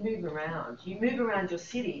place. You move around. You move around your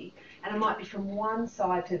city, and it might be from one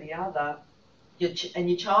side to the other, and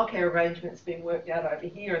your childcare arrangement's been worked out over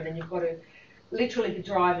here, and then you've got to literally be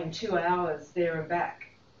driving 2 hours there and back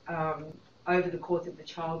over the course of the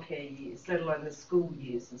childcare years, let alone the school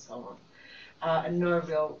years and so on, and no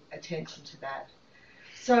real attention to that.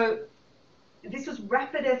 So this was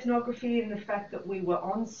rapid ethnography in the fact that we were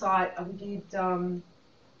on site. We did,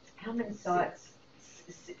 how many sites?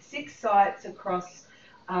 6 sites across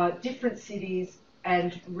different cities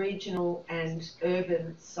and regional and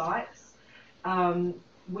urban sites.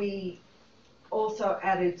 We also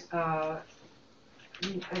added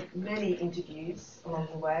many interviews along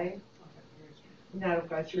the way. Now we'll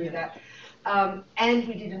go through that. And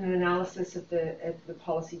we did an analysis of the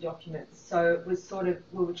policy documents. So it was sort of,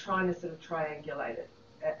 we were trying to sort of triangulate it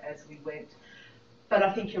as we went. But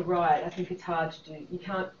I think you're right. I think it's hard to do. You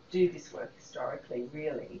can't do this work historically,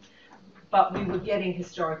 really. But we were getting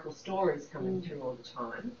historical stories coming through all the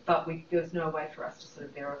time. But there was no way for us to sort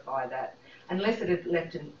of verify that, unless it had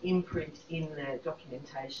left an imprint in the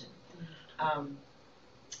documentation.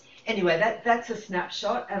 anyway, that's a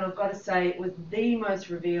snapshot, and I've got to say it was the most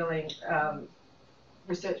revealing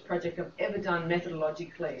research project I've ever done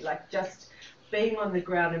methodologically. Like, just being on the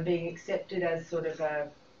ground and being accepted as sort of a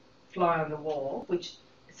fly on the wall, which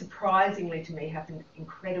surprisingly to me happened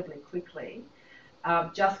incredibly quickly,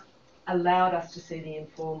 just allowed us to see the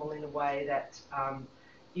informal in a way that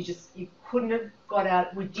you couldn't have got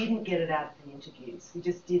out. We didn't get it out of the interviews. We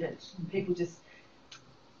just didn't. People just,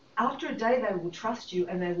 after a day, they will trust you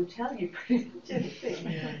and they will tell you pretty much anything.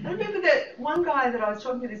 I remember that one guy that I was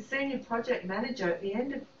talking to, the senior project manager, at the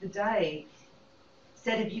end of the day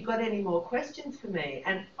said, "Have you got any more questions for me?"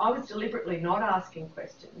 And I was deliberately not asking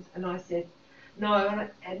questions, and I said, "No,"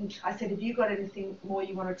 and I said, "Have you got anything more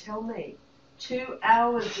you want to tell me?" 2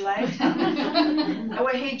 hours later,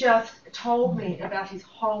 where he just told me about his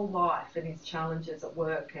whole life and his challenges at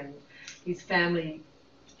work and his family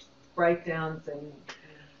breakdowns, and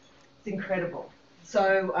it's incredible.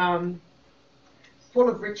 So full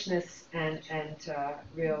of richness and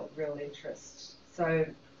real interest. So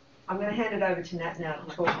I'm going to hand it over to Nat now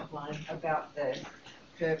to talk about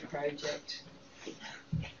her project.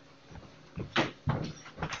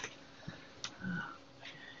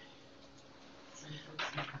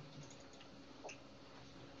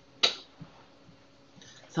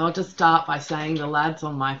 So I'll just start by saying the lads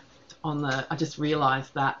I just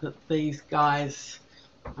realised that these guys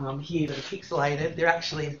here that are pixelated, they're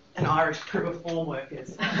actually an Irish crew of form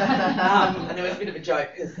workers. And there was a bit of a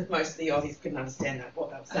joke because most of the Aussies couldn't understand what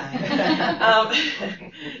they were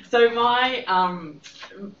saying. So my, I'm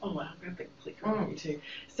going to click on you too.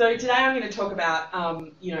 So today I'm going to talk about,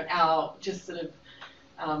 our just sort of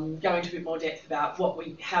go into a bit more depth about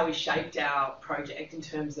how we shaped our project in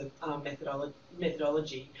terms of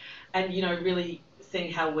methodology, and really seeing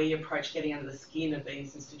how we approach getting under the skin of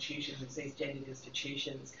these institutions, these gendered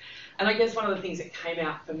institutions. And I guess one of the things that came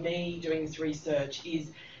out for me doing this research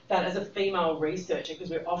is that as a female researcher, because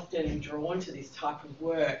we're often drawn to this type of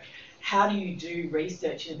work, how do you do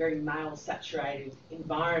research in a very male-saturated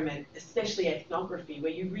environment, especially ethnography,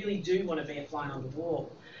 where you really do want to be a fly on the wall?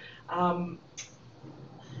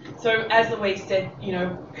 So as Louise said,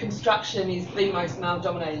 construction is the most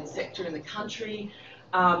male-dominated sector in the country.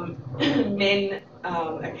 Men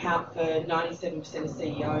account for 97% of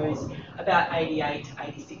CEOs, about 88 to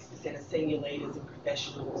 86% of senior leaders and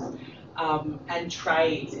professionals. And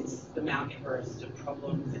trades, it's the Mount Everest of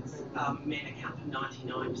problems. It's men account for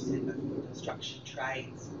 99% of construction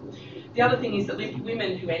trades. The other thing is that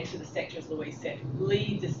women who enter the sector, as Louise said,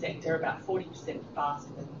 leave the sector about 40%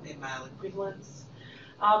 faster than their male equivalents.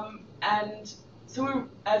 And so,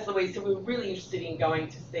 as Louise said, we were really interested in going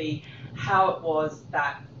to see how it was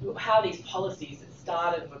that, how these policies that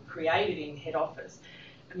started were created in head office,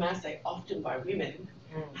 and may I say often by women,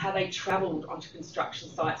 how they travelled onto construction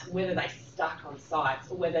sites, and whether they stuck on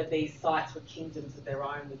sites or whether these sites were kingdoms of their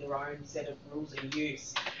own with their own set of rules and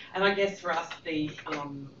use. And I guess for us, the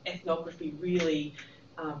ethnography really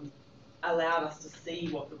allowed us to see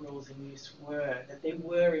what the rules and use were, that there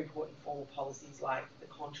were important formal policies like the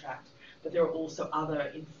contract, but there are also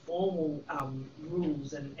other informal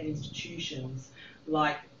rules and institutions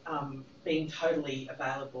like being totally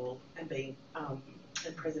available and being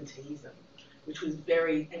and presenteeism, which was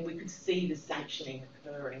very, and we could see the sanctioning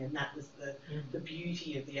occurring, and that was the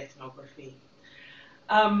beauty of the ethnography.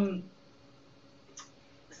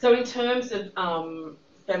 So in terms of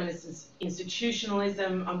feminist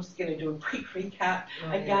institutionalism, I'm just going to do a quick recap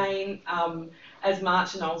again. As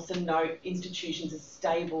March and Olsen note, institutions are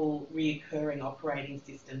stable, reoccurring operating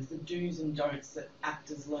systems, the do's and don'ts that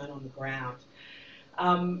actors learn on the ground.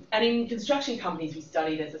 And in construction companies we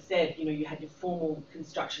studied, as I said, you had your formal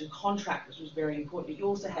construction contract, which was very important, but you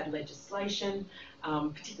also had legislation,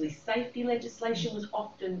 particularly safety legislation was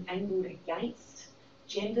often angled against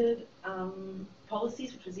gendered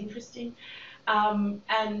policies, which was interesting.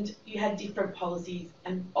 And you had different policies,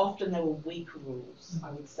 and often they were weak rules. I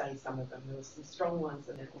would say some of them. There were some strong ones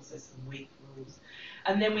and then also some weak rules.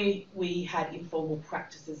 And then we had informal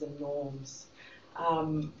practices and norms.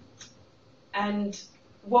 And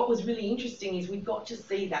what was really interesting is we got to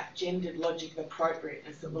see that gendered logic of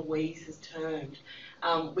appropriateness that Louise has termed.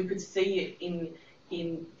 We could see it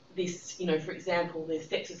in this, for example, the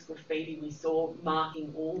sexist graffiti we saw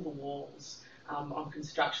marking all the walls on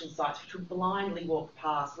construction sites, which would blindly walk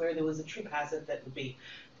past, where there was a trip hazard that would be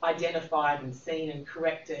identified and seen and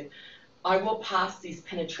corrected. I walked past this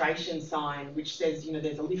penetration sign which says,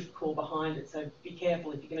 there's a lift core behind it, so be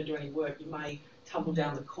careful if you're going to do any work, you may tumble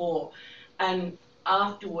down the core. And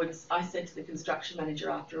afterwards, I said to the construction manager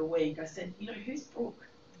after a week, I said, who's Brooke?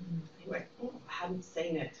 He went, I haven't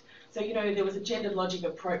seen it. So, you know, there was a gender logic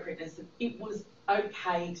of appropriateness that it was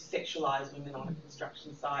okay to sexualise women on a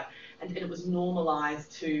construction site, and it was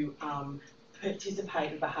normalised to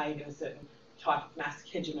participate and behave in a certain type of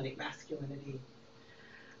hegemonic masculinity.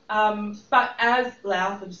 But as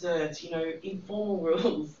Louth observes, you know, informal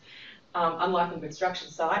rules, unlike on construction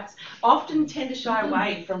sites, often tend to shy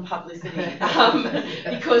away from publicity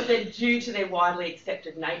because they're due to their widely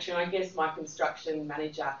accepted nature. And I guess my construction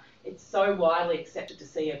manager, it's so widely accepted to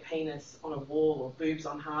see a penis on a wall or boobs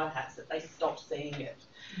on hard hats that they stop seeing it.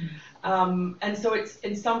 And so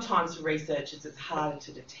and sometimes for researchers it's harder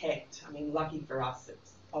to detect. I mean, lucky for us,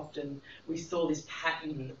 it's often we saw this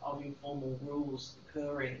pattern of informal rules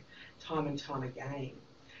occurring time and time again.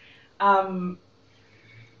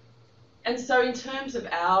 And so in terms of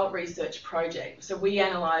our research project, so we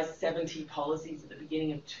analysed 70 policies at the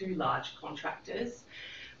beginning of 2 large contractors.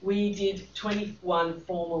 We did 21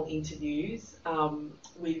 formal interviews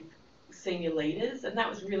with senior leaders, and that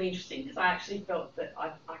was really interesting because I actually felt that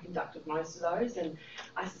I conducted most of those, and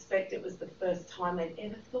I suspect it was the first time they'd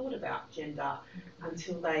ever thought about gender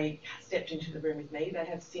until they stepped into the room with me. They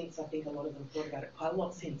have since, I think a lot of them thought about it quite a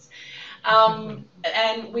lot since.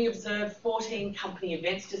 And we observed 14 company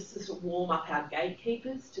events just to sort of warm up our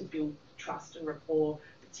gatekeepers to build trust and rapport,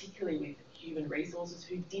 particularly with human resources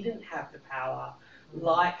who didn't have the power,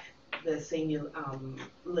 like the senior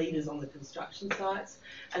leaders on the construction sites.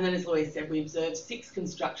 And then, as Louise said, we observed 6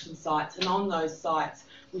 construction sites, and on those sites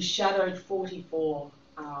we shadowed 44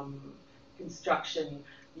 construction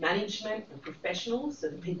management and professionals, so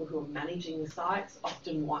the people who are managing the sites,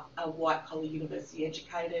 often white-collar university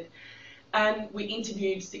educated, and we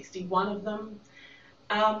interviewed 61 of them.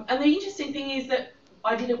 And the interesting thing is that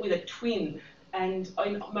I did it with a twin, and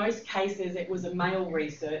in most cases it was a male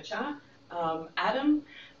researcher, Adam,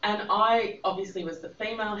 and I obviously was the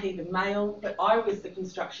female, he the male, but I was the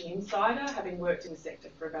construction insider, having worked in the sector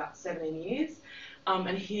for about 17 years,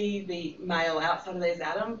 and he the male outsider. There's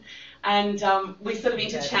Adam, and we sort of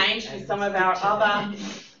interchanged with some of our other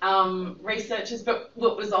researchers, but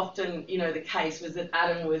what was often, you know, the case was that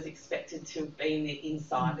Adam was expected to have been the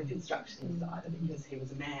insider, the construction insider, because he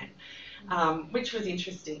was a man, which was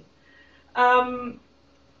interesting.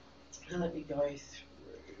 Let me go through,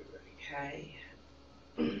 okay.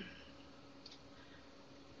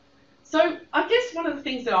 So I guess one of the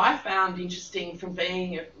things that I found interesting from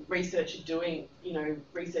being a researcher doing, you know,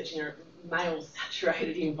 research in a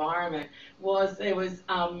male-saturated environment was there was,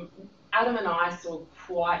 Adam and I saw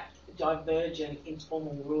quite divergent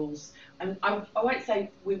informal rules. And I won't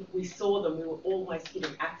say we saw them, we were almost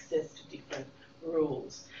given access to different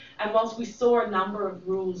rules. And whilst we saw a number of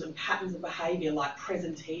rules and patterns of behaviour like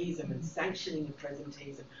presenteeism and sanctioning of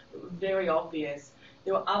presenteeism that were very obvious,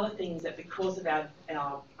 there were other things that, because of our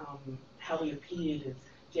how we appeared as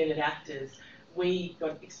gendered actors, we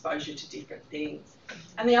got exposure to different things.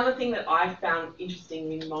 And the other thing that I found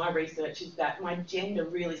interesting in my research is that my gender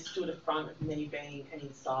really stood in front of me being an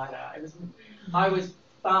insider. I was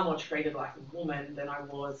far more treated like a woman than I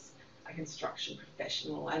was a construction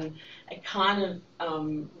professional, and it kind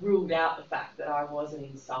of ruled out the fact that I was an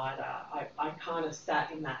insider. I kind of sat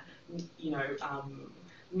in that, you know,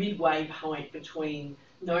 midway point between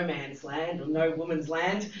no man's land or no woman's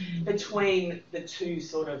land, between the two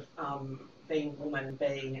sort of being a woman,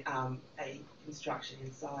 being a construction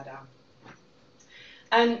insider.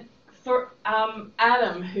 And for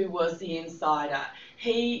Adam, who was the insider,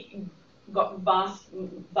 he got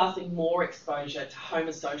vastly more exposure to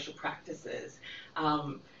homosocial practices.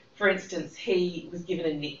 For instance, he was given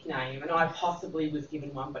a nickname, and I possibly was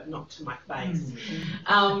given one, but not to my face.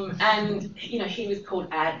 And you know, he was called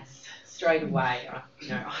Ads straight away. You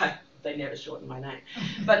know, they never shortened my name.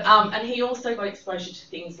 But and he also got exposure to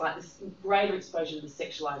things like this greater exposure to the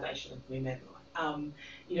sexualisation of women.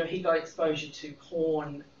 You know, he got exposure to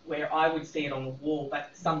porn where I would see it on the wall, but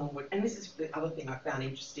someone would. And this is the other thing I found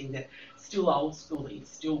interesting, that still old school, that you'd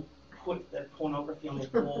still put the pornography on the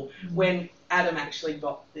wall when Adam actually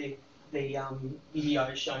got the video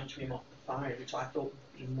shown to him off the phone, which I thought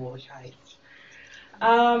would be more the case.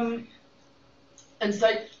 And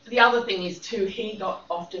so the other thing is too, he got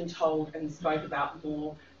often told and spoke about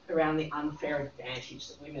more around the unfair advantage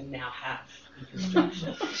that women now have in construction.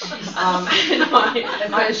 And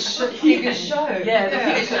the biggest show. Yeah, the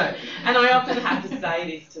biggest show. And I often have to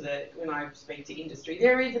say this when I speak to industry,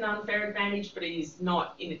 there is an unfair advantage, but it is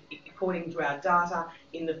not, according to our data,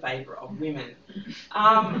 in the favour of women.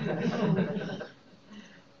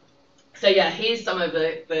 So yeah, here's some of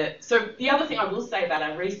so the other thing I will say about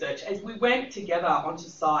our research is we went together onto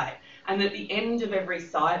site, and at the end of every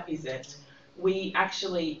site visit, we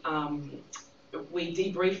actually we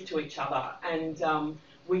debriefed to each other, and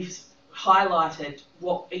we highlighted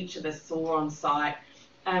what each of us saw on site.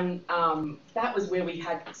 And that was where we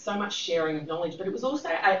had so much sharing of knowledge, but it was also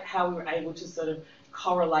how we were able to sort of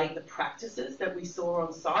correlate the practices that we saw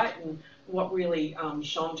on site and what really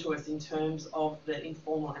shone to us in terms of the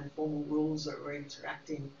informal and formal rules that we're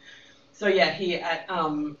interacting. So yeah, here at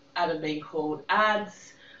Adam being called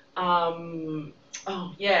ads. Oh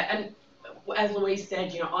yeah, and as Louise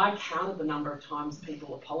said, you know, I counted the number of times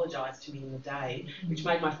people apologised to me in the day, which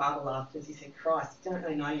made my father laugh because he said, "Christ, don't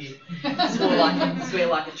they know you swear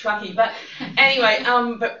like a truckie?" But anyway,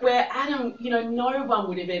 but where Adam, you know, no one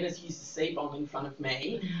would have ever used a C-bomb in front of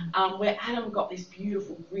me. Where Adam got this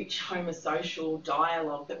beautiful, rich homosocial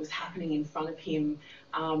dialogue that was happening in front of him,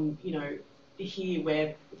 you know, here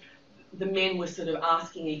where the men were sort of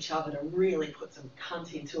asking each other to really put some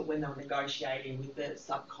cunt into it when they were negotiating with the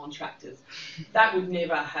subcontractors. That would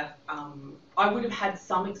never have, I would have had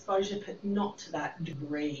some exposure, but not to that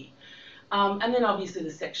degree. And then obviously the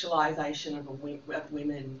sexualisation of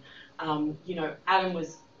women. You know, Adam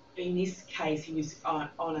was, in this case, he was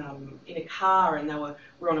in a car, and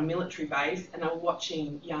were on a military base, and they were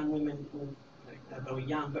watching young women, they were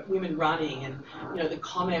young, but women running, and you know, the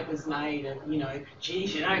comment was made of, you know,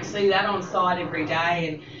 geez, you don't see that on site every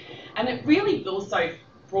day, and it really also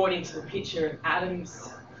brought into the picture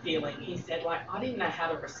Adam's feeling. He said, like, I didn't know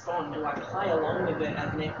how to respond. Do I play along with it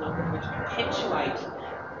as an ethnographer to perpetuate,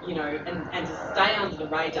 you know, and to stay under the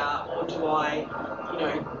radar, or do I, you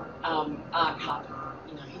know, arc up?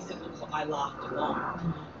 You know, he said, look, I laughed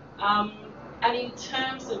along. And in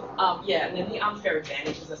terms of, yeah, and then the unfair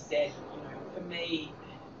advantage, as I said, for me,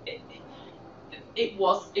 it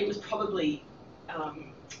was probably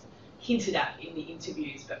hinted at in the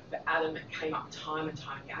interviews, but for Adam it came up time and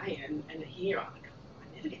time again, and here I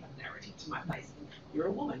never get a narrative to my face, you're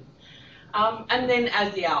a woman. And then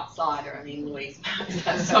as the outsider, I mean, Louise marks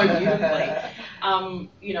that so beautifully.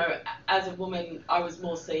 You know, as a woman, I was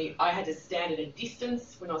more seen, I had to stand at a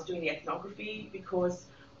distance when I was doing the ethnography, because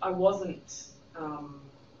I wasn't,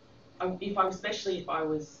 especially if I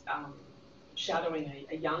was shadowing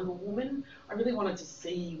a younger woman, I really wanted to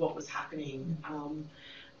see what was happening.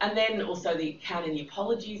 And then also the counting the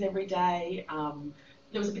apologies every day.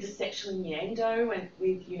 There was a bit of sexual innuendo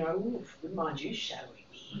with you know, wouldn't mind you shadowing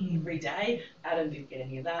me every day. Adam didn't get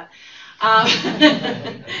any of that.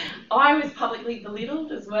 I was publicly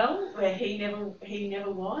belittled as well, where he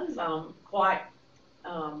never was, quite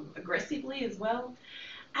aggressively as well.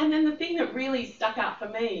 And then the thing that really stuck out for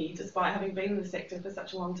me, despite having been in the sector for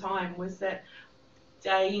such a long time, was that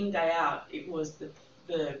day in, day out, it was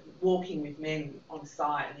the walking with men on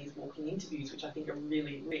site and these walking interviews, which I think are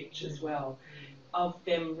really rich as well, of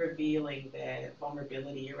them revealing their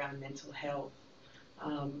vulnerability around mental health.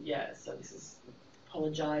 Yeah, so this is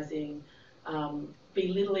apologising,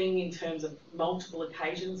 belittling in terms of multiple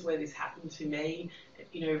occasions where this happened to me,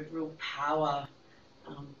 you know, real power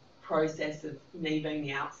process of me being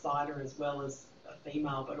the outsider as well as a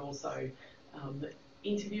female, but also the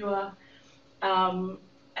interviewer.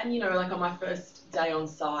 And, you know, like on my first day on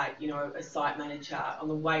site, you know, a site manager on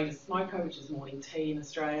the way to Smoko, which is morning tea in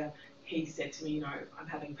Australia, he said to me, you know, I'm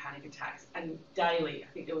having panic attacks. And daily, I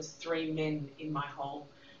think there was 3 men in my whole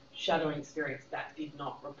shadowing experience that did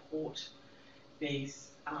not report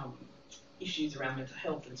these issues around mental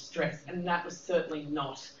health and stress. And that was certainly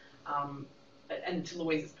not, and to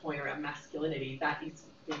Louise's point around masculinity, that is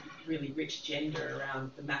the really rich gender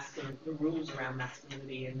around the rules around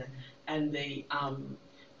masculinity and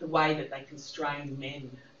the way that they constrain men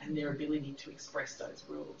and their ability to express those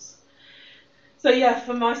rules. So yeah,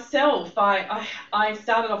 for myself, I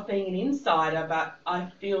started off being an insider, but I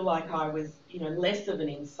feel like I was, you know, less of an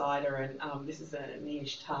insider, and this is a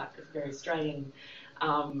niche tart, a very Australian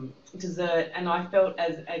dessert, and I felt,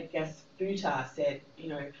 as I guess Buta said, you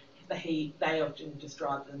know, they often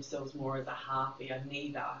describe themselves more as a halfie, a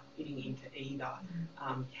neither, fitting into either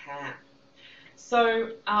camp.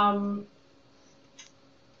 So,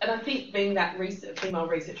 and I think being that female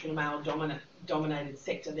researcher in a male-dominated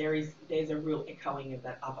sector, there's a real echoing of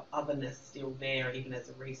that otherness still there, even as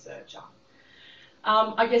a researcher.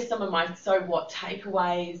 I guess some of my so what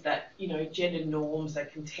takeaways that, you know, gender norms are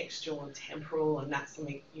contextual and temporal, and that's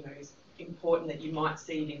something, you know, is important that you might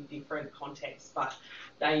see it in different contexts, but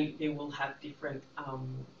they will have different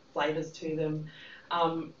flavours to them.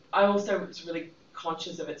 I also was really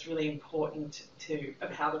conscious of it's really important of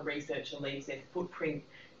how the researcher leaves their footprint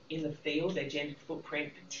in the field, their gender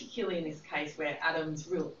footprint, particularly in this case where Adam's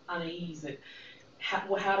real unease at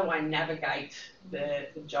how do I navigate the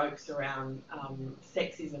jokes around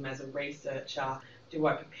sexism as a researcher? Do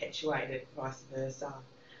I perpetuate it, vice versa?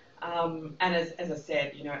 And as I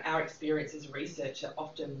said, you know, our experience as a researcher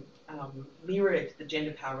often mirrored the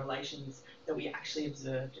gender power relations that we actually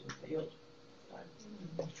observed in the field.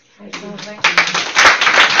 So, Thank you.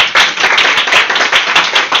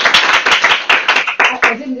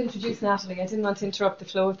 I didn't introduce Natalie. I didn't want to interrupt the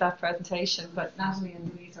flow of that presentation, but Natalie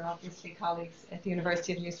and Louise are obviously colleagues at the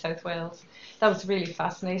University of New South Wales. That was really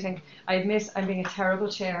fascinating. I admit I'm being a terrible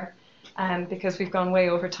chair because we've gone way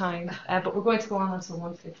over time, but we're going to go on until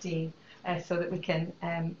 1:15 so that we can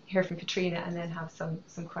hear from Caitríona and then have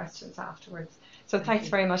some questions afterwards. So thanks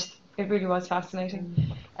very much. It really was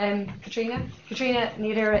fascinating. Caitríona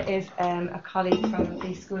Ní Laoire is a colleague from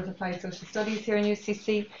the School of Applied Social Studies here in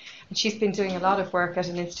UCC, and she's been doing a lot of work at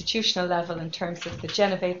an institutional level in terms of the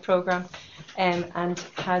GENOVATE programme, and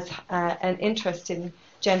has an interest in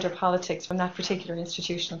gender politics from that particular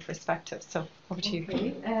institutional perspective. So over to you.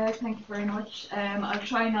 Thank you very much. I'll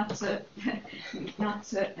try not to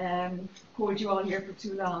hold you all here for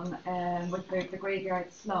too long with the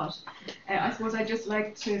graveyard slot. I suppose I'd just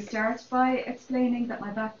like to start by explaining that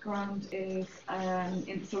my background is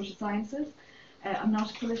in the social sciences. I'm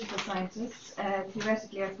not a political scientist.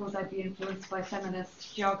 Theoretically, I suppose I'd be influenced by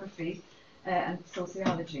feminist geography and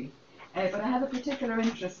sociology. But I have a particular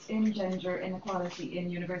interest in gender inequality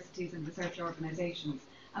in universities and research organisations,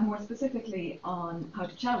 and more specifically on how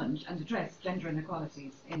to challenge and address gender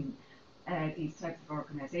inequalities in these types of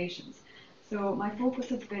organisations. So my focus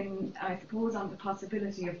has been, I suppose, on the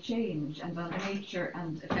possibility of change and on the nature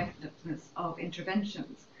and effectiveness of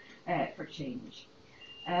interventions for change.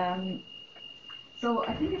 So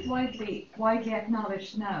I think it's widely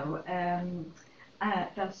acknowledged now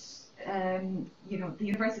that you know, the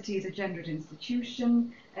university is a gendered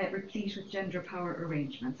institution, replete with gender power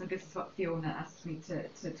arrangements, and this is what Fiona asked me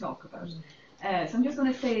to talk about. So I'm just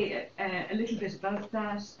going to say a little bit about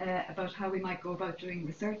that, about how we might go about doing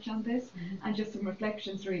research on this, and just some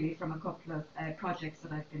reflections really from a couple of projects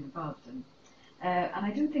that I've been involved in. And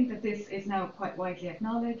I do think that this is now quite widely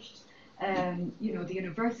acknowledged. You know, the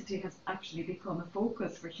university has actually become a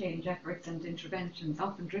focus for change efforts and interventions,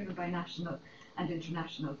 often driven by national and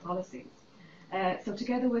international policies. So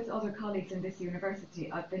together with other colleagues in this university,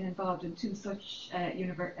 I've been involved in two such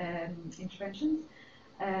interventions.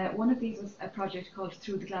 One of these was a project called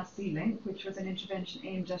Through the Glass Ceiling, which was an intervention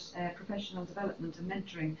aimed at professional development and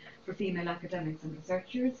mentoring for female academics and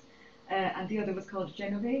researchers. And the other was called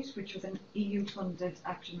GENOVATE, which was an EU-funded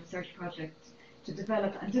action research project to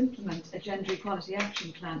develop and implement a gender equality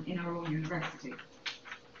action plan in our own university.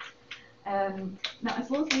 Now, I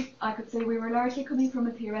suppose I could say we were largely coming from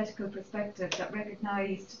a theoretical perspective that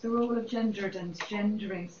recognised the role of gendered and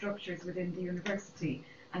gendering structures within the university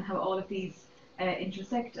and how all of these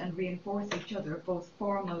intersect and reinforce each other, both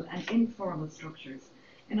formal and informal structures.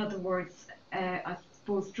 In other words, I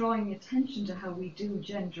suppose drawing attention to how we do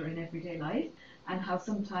gender in everyday life and how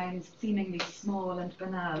sometimes seemingly small and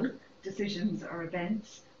banal decisions or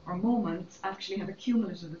events or moments actually have a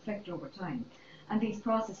cumulative effect over time. And these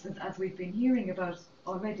processes, as we've been hearing about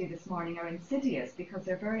already this morning, are insidious because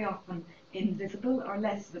they're very often invisible or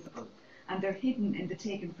less visible, and they're hidden in the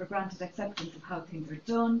taken for granted acceptance of how things are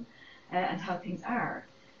done and how things are.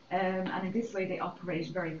 And in this way they operate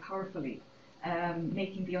very powerfully,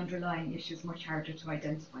 making the underlying issues much harder to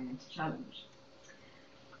identify and to challenge.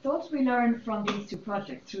 So what did we learn from these two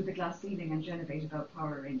projects, Through the Glass Ceiling and GENOVATE, about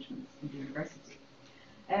power arrangements in the university?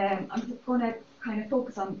 I'm just going to kind of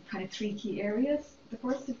focus on kind of three key areas. The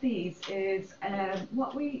first of these is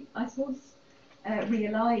what we, I suppose,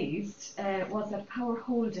 realised was that power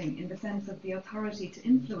holding, in the sense of the authority to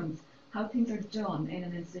influence how things are done in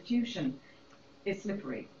an institution, is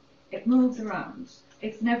slippery. It moves around.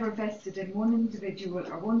 It's never vested in one individual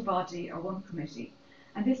or one body or one committee.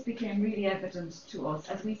 And this became really evident to us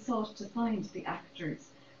as we sought to find the actors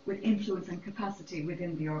with influence and capacity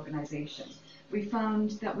within the organisation. We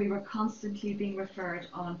found that we were constantly being referred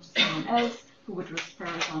on to someone else, who would refer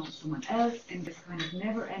us on to someone else, in this kind of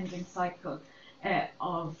never-ending cycle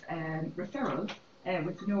of referral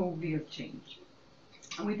with no real change.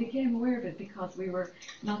 And we became aware of it because we were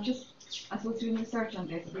not just, I suppose, doing research on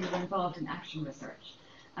this, we were involved in action research.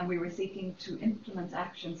 And we were seeking to implement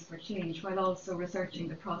actions for change while also researching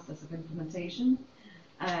the process of implementation.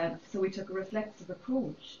 So we took a reflexive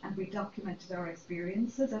approach and we documented our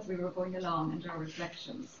experiences as we were going along and our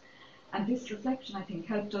reflections. And this reflection, I think,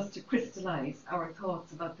 helped us to crystallise our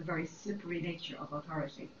thoughts about the very slippery nature of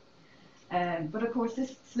authority. But of course,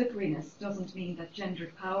 this slipperiness doesn't mean that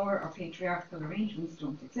gendered power or patriarchal arrangements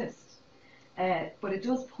don't exist. But it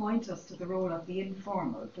does point us to the role of the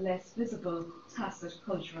informal, the less visible, tacit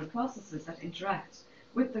cultural processes that interact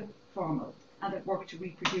with the formal and that work to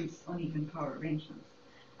reproduce uneven power arrangements.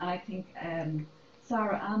 And I think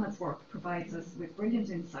Sarah Ahmed's work provides us with brilliant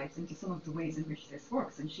insights into some of the ways in which this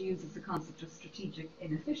works, and she uses the concept of strategic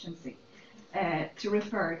inefficiency to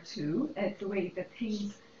refer to the way that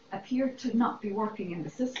things appear to not be working in the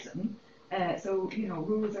system. So,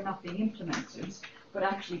 rules are not being implemented, but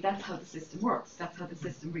actually that's how the system works. That's how the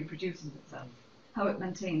system reproduces itself, how it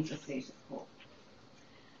maintains the status quo.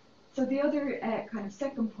 So the other kind of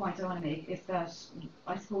second point I want to make is that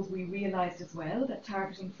I suppose we realised as well that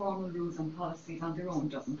targeting formal rules and policies on their own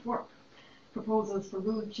doesn't work. Proposals for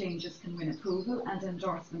rule changes can win approval and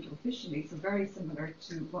endorsement officially, so very similar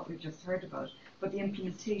to what we've just heard about, but the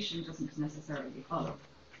implementation doesn't necessarily follow.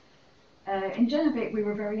 In GENOVATE, we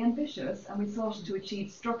were very ambitious and we sought to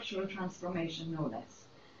achieve structural transformation, no less.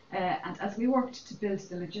 And as we worked to build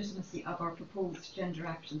the legitimacy of our proposed gender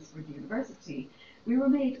actions for the university, we were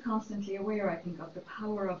made constantly aware, I think, of the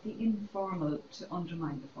power of the informal to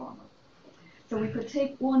undermine the formal. So we could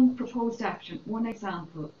take one proposed action, one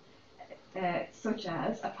example, such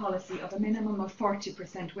as a policy of a minimum of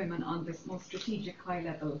 40% women on the most strategic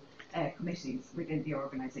high-level committees within the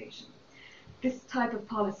organisation. This type of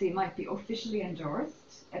policy might be officially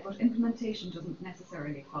endorsed, but implementation doesn't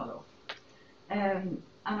necessarily follow.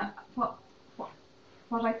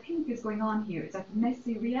 What I think is going on here is that the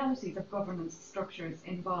messy realities of governance structures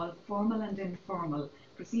involve formal and informal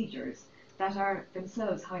procedures that are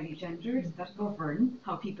themselves highly gendered, that govern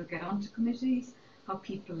how people get onto committees, how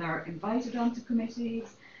people are invited onto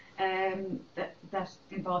committees, that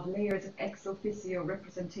involve layers of ex officio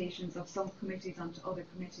representations of some committees onto other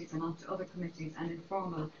committees and onto other committees, and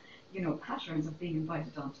informal, patterns of being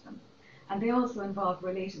invited onto them. And they also involve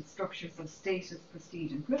related structures of status,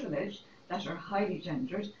 prestige and privilege that are highly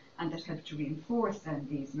gendered and that help to reinforce then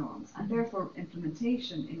these norms. And therefore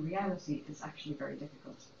implementation in reality is actually very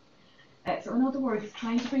difficult. So in other words,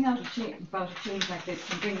 trying to bring out a change like this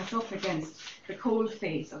can bring us up against the cold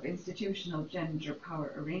face of institutional gender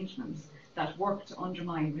power arrangements that work to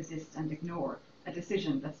undermine, resist and ignore a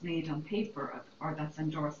decision that's made on paper or that's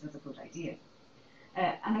endorsed as a good idea.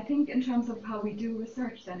 And I think in terms of how we do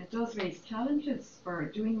research, then it does raise challenges for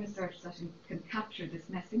doing research that can capture this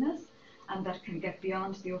messiness and that can get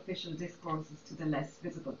beyond the official discourses to the less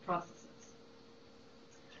visible processes.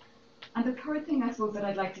 And the third thing I suppose that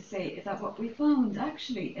I'd like to say is that what we found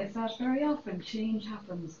actually is that very often change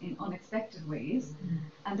happens in unexpected ways,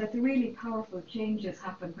 and that the really powerful changes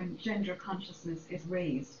happen when gender consciousness is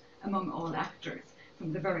raised among all actors,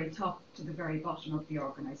 from the very top to the very bottom of the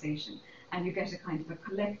organisation, and you get a kind of a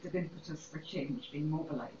collective impetus for change being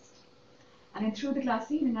mobilised. And in Through the Glass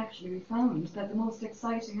Ceiling, actually, we found that the most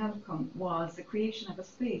exciting outcome was the creation of a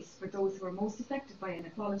space for those who are most affected by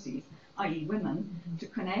inequalities, i.e. women, to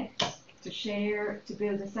connect, to share, to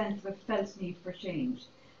build a sense of a felt need for change,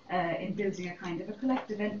 in building a kind of a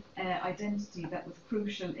collective identity that was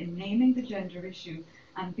crucial in naming the gender issue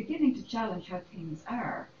and beginning to challenge how things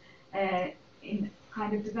are, in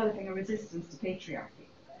kind of developing a resistance to patriarchy.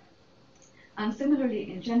 And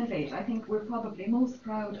similarly in GENOVATE, I think we're probably most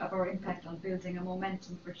proud of our impact on building a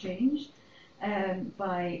momentum for change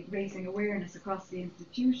by raising awareness across the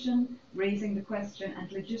institution, raising the question and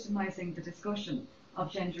legitimising the discussion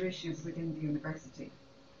of gender issues within the university.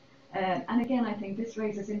 And again, I think this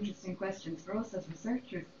raises interesting questions for us as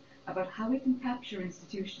researchers about how we can capture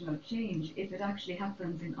institutional change if it actually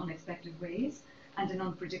happens in unexpected ways and in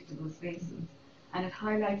unpredictable spaces. And it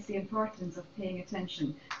highlights the importance of paying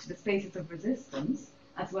attention to the spaces of resistance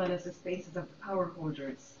as well as the spaces of the power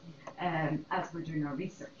holders as we're doing our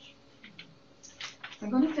research. So I'm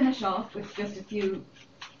going to finish off with just a few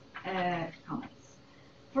comments.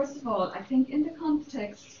 First of all, I think in the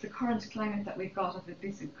context, the current climate that we've got of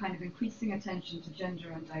this kind of increasing attention to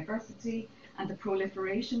gender and diversity and the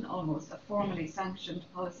proliferation almost of formally sanctioned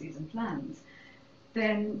policies and plans,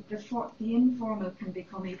 then the informal can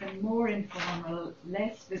become even more informal,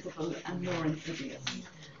 less visible and more insidious.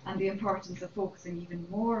 And the importance of focusing even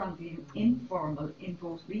more on the informal in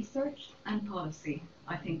both research and policy,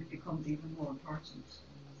 I think, becomes even more important.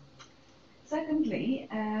 Secondly,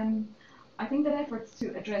 I think that efforts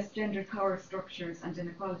to address gender power structures and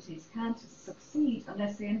inequalities can't succeed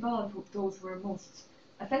unless they involve those who are most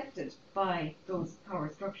affected by those power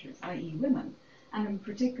structures, i.e. women, and in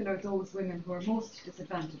particular those women who are most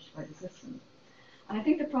disadvantaged by the system. And I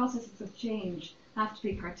think the processes of change have to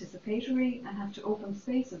be participatory and have to open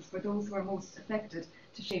spaces for those who are most affected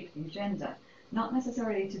to shape the agenda, not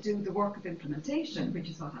necessarily to do the work of implementation, which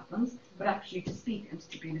is what happens, but actually to speak and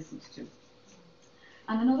to be listened to.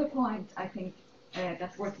 And another point I think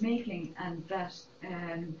that's worth making, and that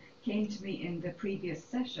came to me in the previous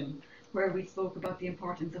session where we spoke about the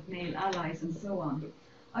importance of male allies and so on.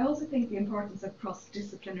 I also think the importance of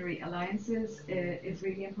cross-disciplinary alliances is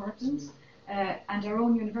really important. And our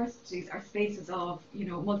own universities are spaces of,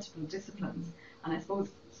 multiple disciplines. And I suppose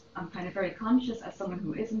I'm kind of very conscious, as someone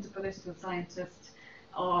who isn't a political scientist,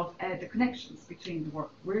 of the connections between the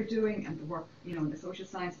work we're doing and the work, in the social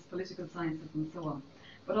sciences, political sciences, and so on.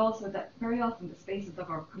 But also that very often the spaces of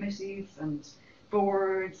our committees and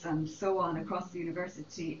boards and so on across the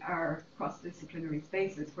university are cross-disciplinary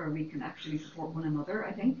spaces where we can actually support one another,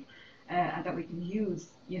 I think, and that we can use,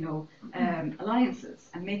 alliances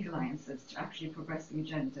and make alliances to actually progress the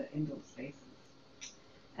agenda in those spaces.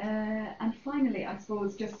 And finally, I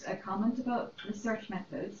suppose just a comment about research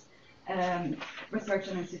methods. Research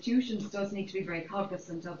on institutions does need to be very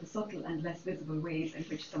cognizant of the subtle and less visible ways in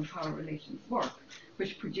which some power relations work,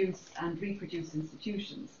 which produce and reproduce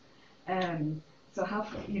institutions. So how,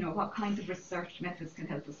 what kinds of research methods can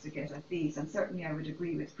help us to get at these? And certainly I would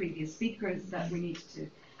agree with previous speakers that we need to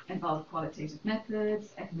involve qualitative methods,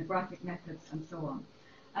 ethnographic methods, and so on.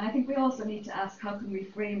 And I think we also need to ask, how can we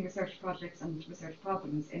frame research projects and research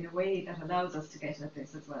problems in a way that allows us to get at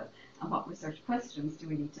this as well? And what research questions do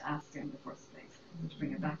we need to ask in the first place? To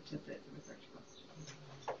bring it back to the research questions.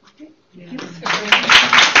 Okay.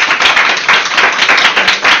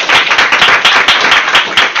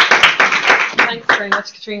 Thanks very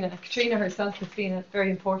much, Caitríona. Caitríona herself has been a very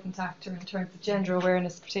important actor in terms of gender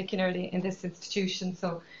awareness, particularly in this institution,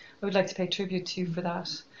 so I would like to pay tribute to you for that.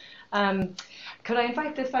 Could I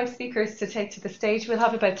invite the 5 speakers to take to the stage? We'll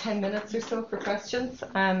have about 10 minutes or so for questions.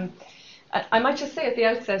 I might just say at the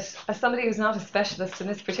outset, as somebody who's not a specialist in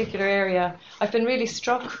this particular area, I've been really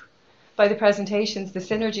struck by the presentations, the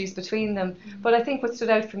synergies between them. But I think what stood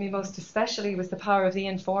out for me most especially was the power of the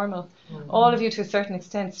informal. All of you to a certain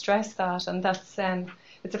extent stress that, and that's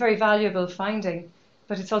it's a very valuable finding,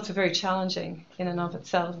 but it's also very challenging in and of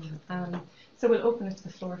itself. So we'll open it to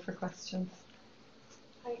the floor for questions.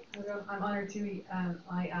 Hi, everyone. I'm Honor Tui, and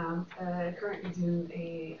I am currently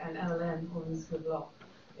doing an LLM over the School of Law,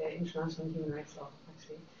 International Human Rights Law,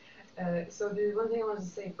 actually. So the one thing I wanted to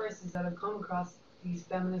say first is that I've come across these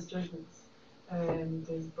feminist judgments.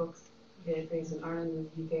 There's books based in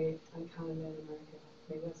Ireland, the UK, and Canada, and America,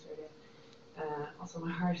 maybe Australia. Also,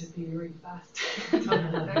 my heart is beating really fast. So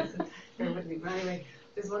bear with me. But anyway,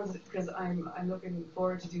 this one's because I'm looking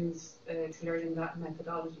forward to doing to learning that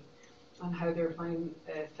methodology on how they're applying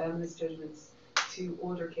feminist judgments to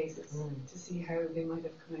older cases to see how they might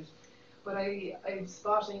have come out. But I'm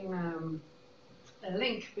spotting a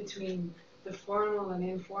link between the formal and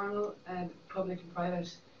informal, public and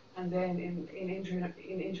private, and then in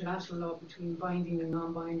international law between binding and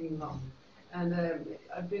non-binding law. And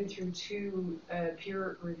I've been through 2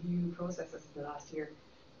 peer review processes in the last year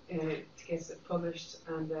to get it published.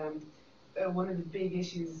 And one of the big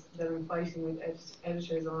issues that I'm fighting with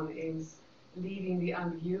editors on is leaving the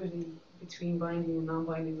ambiguity between binding and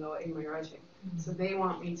non-binding law in my writing. So they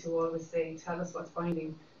want me to always say, tell us what's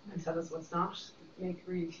binding and tell us what's not, make it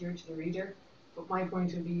really clear to the reader. But my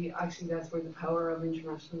point would be, actually that's where the power of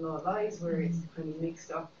international law lies, where it's kind of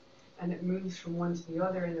mixed up and it moves from one to the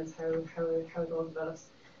other, and that's how it all develops.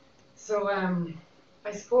 So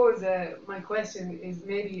I suppose my question is,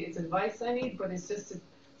 maybe it's advice I need, but it's just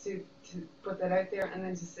to put that out there, and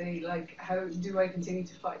then to say, like, how do I continue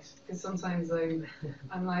to fight? Because sometimes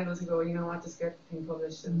I'm liable to go, you know what, just get the thing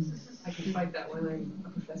published, and I can fight that when I'm a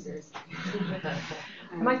professor.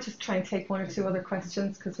 I might just try and take 1 or 2 other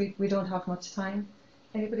questions, because we don't have much time.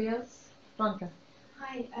 Anybody else? Veronica.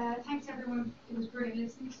 Hi, thanks everyone. It was brilliant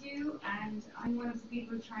listening to you, and I'm one of the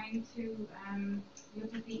people trying to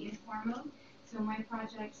look at the informal. So my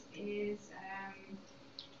project is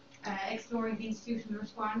exploring the institutional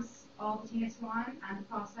response of the TNS1 and the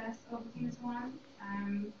process of the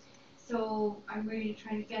TNS1. So I'm really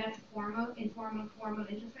trying to get at the informal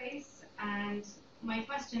interface. And my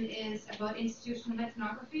question is about institutional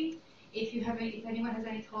ethnography. If anyone has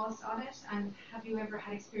any thoughts on it, and have you ever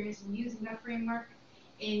had experience in using that framework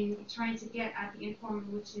in trying to get at the informal,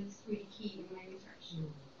 which is really key in my research.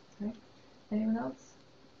 Okay. Anyone else?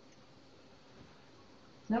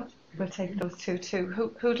 No? We'll take those 2 too.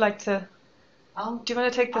 Who'd like to? Do you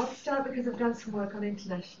want to take this? I'll start, because I've done some work on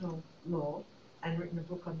international law and written a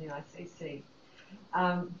book on the ICC.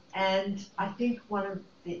 And I think one of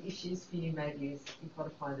the issues for you maybe is you've got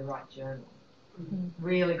to find the right journal.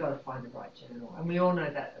 Really got to find the right journal. And we all know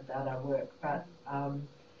that about our work, but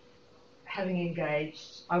having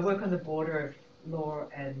engaged, I work on the border of law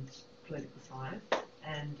and political science,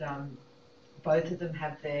 and both of them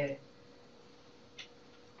have their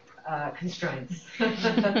constraints,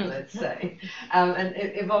 let's say. And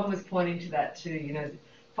Yvonne was pointing to that too, you know,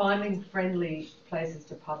 finding friendly places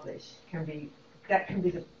to publish can be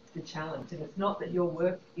the challenge. And it's not that your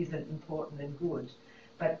work isn't important and good,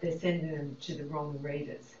 but they're sending them to the wrong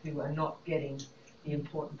readers who are not getting the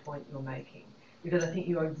important point you're making. Because I think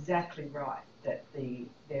you're exactly right that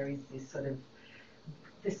there is this sort of,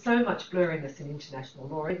 there's so much blurriness in international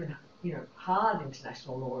law. Even, you know, hard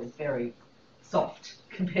international law is very soft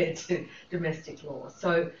compared to domestic law.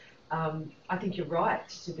 So I think you're right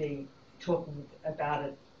to be talking about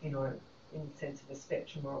it, you know, in the sense of a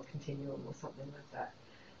spectrum or a continuum or something like that.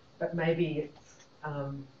 But maybe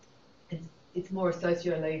it's more a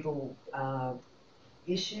socio-legal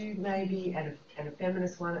issue maybe, and a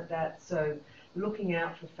feminist one at that. So looking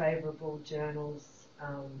out for favourable journals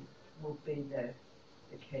will be the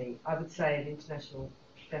key. I would say an international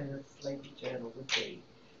feminist legal journal would be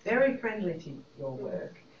very friendly to your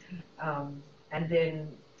work. And then,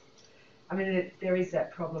 I mean, there is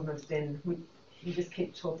that problem of then you just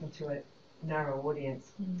keep talking to a narrow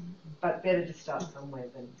audience, but better to start somewhere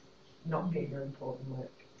than not get your important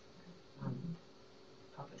work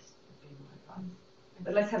published, would be my advice.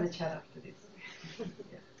 But let's have a chat after this.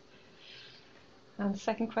 Yeah. And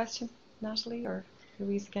second question, Natalie or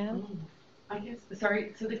Louise again? I guess,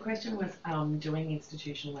 sorry, so the question was doing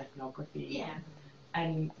institutional ethnography. Yeah.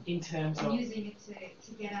 And in terms of using it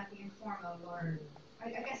to get at the informal, or I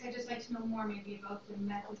guess I'd just like to know more maybe about the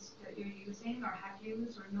methods that you're using or have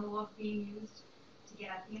used or know of being used to get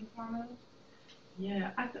at the informal.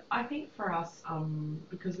 Yeah, I think for us,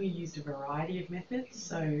 because we used a variety of methods,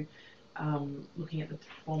 so looking at the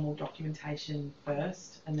formal documentation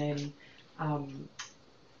first, and then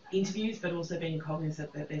interviews, but also being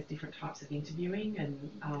cognizant that there's different types of interviewing,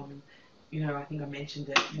 and you know, I think I mentioned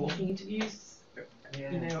that walking interviews,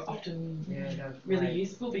 you know, often really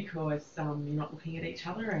useful because you're not looking at each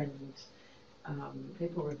other, and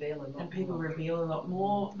people reveal a lot. And people reveal a lot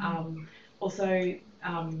more. Also,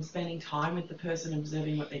 spending time with the person,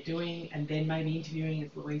 observing what they're doing, and then maybe interviewing, as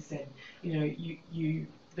Louise said. You know,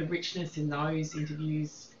 the richness in those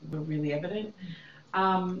interviews were really evident.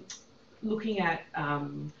 Looking at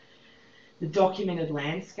the documented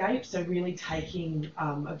landscape, so really taking,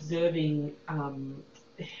 observing.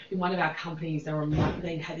 In one of our companies,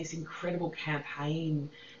 they had this incredible campaign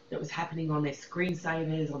that was happening on their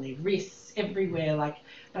screensavers, on their wrists, everywhere.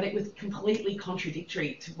 But it was completely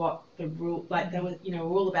contradictory to what the rule. Like they were, you know,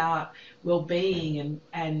 all about well-being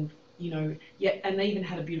and you know, and they even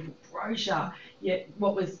had a beautiful brochure. Yet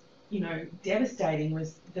what was, you know, devastating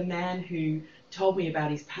was the man who told me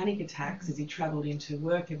about his panic attacks as he travelled into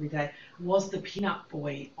work every day was the pin-up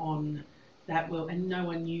boy on that world, and no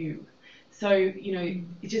one knew. So, you know,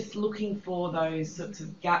 just looking for those sorts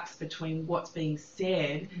of gaps between what's being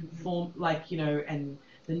said, you know, and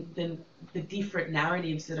the different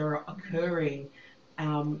narratives that are occurring,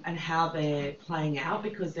 and how they're playing out,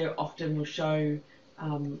 because they often will show,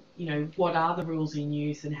 you know, what are the rules in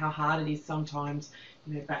use and how hard it is sometimes,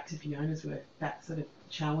 you know, back to Fiona's work, that sort of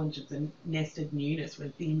challenge of the nested newness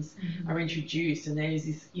when things are introduced, and there is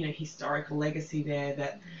this, you know, historical legacy there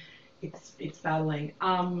that it's battling.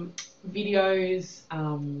 Videos,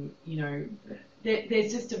 you know,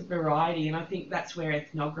 there's just a variety, and I think that's where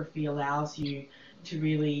ethnography allows you to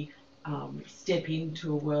really step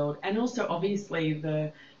into a world, and also obviously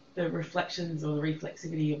the reflections or the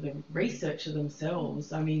reflexivity of the researcher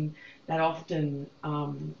themselves. I mean, that often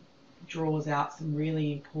draws out some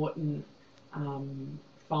really important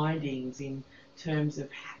findings in terms of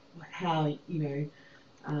how you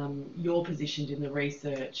know, you're positioned in the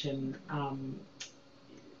research, and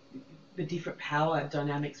the different power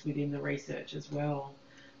dynamics within the research as well.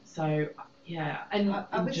 So yeah, and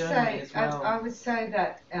I would say as well. I would say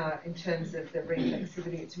that in terms of the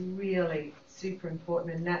reflexivity, it's really super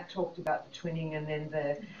important. And Nat talked about the twinning and then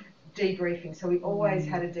the debriefing. So we always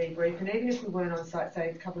had a debrief, and even if we weren't on site, say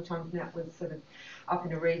a couple of times Nat was sort of up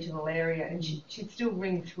in a regional area, and she'd still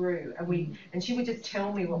ring through, and she would just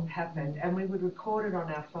tell me what happened, and we would record it on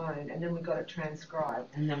our phone, and then we got it transcribed.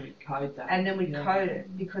 And then we code that. And then we code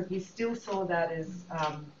it, because we still saw that as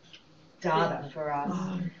data for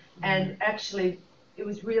us. And actually, it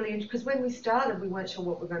was really interesting, because when we started, we weren't sure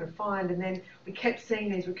what we were going to find, and then we kept seeing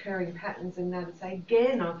these recurring patterns, and Nat would say,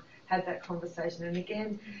 again, I've had that conversation, and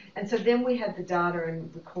again. And so then we had the data and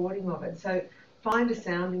recording of it. So find a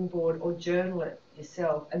sounding board or journal it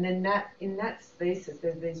yourself. And then in Nat's thesis,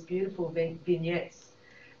 there's these beautiful vignettes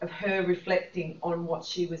of her reflecting on what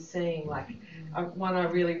she was seeing. Like one I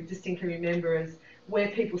really distinctly remember is where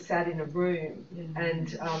people sat in a room and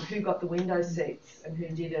who got the window seats and who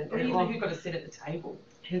didn't. Or and even who got a seat at the table.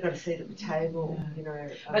 Who got a seat at the table, you know.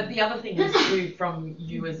 But the other thing is too, from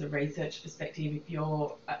you as a research perspective, if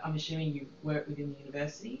you're, I'm assuming you work within the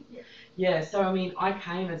university. Yeah, so I mean, I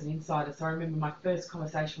came as an insider, so I remember my first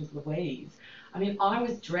conversation with Louise. I mean, I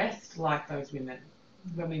was dressed like those women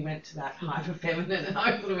when we went to that hyper feminine, and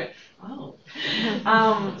I sort of went, oh.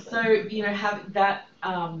 So, you know, have that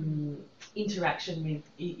interaction with,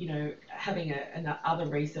 you know, having other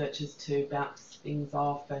researchers to bounce things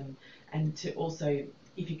off, and to also,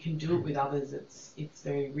 if you can do it with others, it's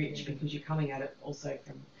very rich because you're coming at it also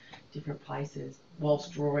from different places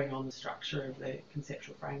whilst drawing on the structure of the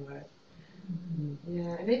conceptual framework.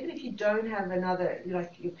 Yeah, and even if you don't have another,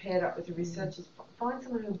 like you're paired up with the researchers, find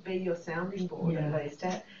someone who'll be your sounding board at least,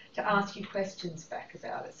 to ask you questions back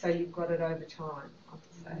about it, so you've got it over time, I would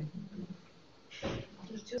say.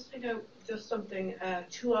 I'll just pick out just something,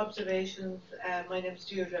 two observations. My name is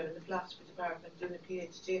Georgina, I'm in the philosophy department doing a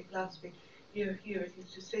PhD in philosophy here at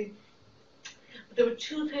UCC. But there were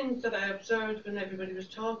two things that I observed when everybody was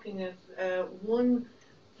talking. One,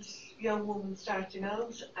 this young woman starting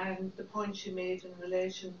out and the point she made in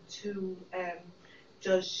relation to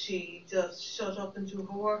does she just shut up and do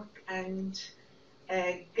her work and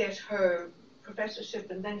get her professorship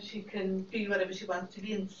and then she can be whatever she wants to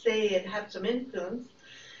be and say and have some influence,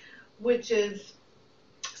 which is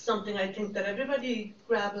something I think that everybody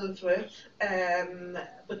grapples with,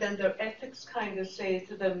 but then their ethics kind of say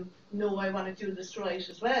to them, no, I want to do this right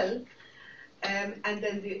as well. And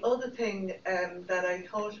then the other thing that I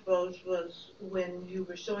thought about was when you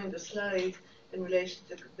were showing the slide in relation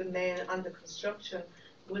to the men under construction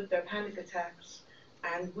with their panic attacks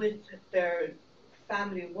and with their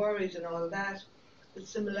family worries and all that, the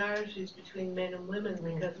similarities between men and women,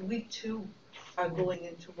 because we too are going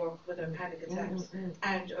into work with our panic attacks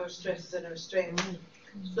and our stresses and our strains.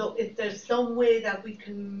 So if there's some way that we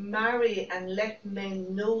can marry and let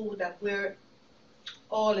men know that we're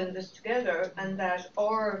all in this together and that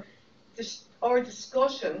our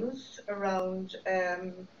discussions around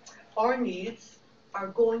our needs are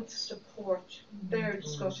going to support their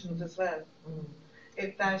discussions as well.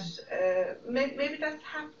 If that, maybe that's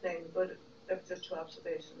happening, but that's just two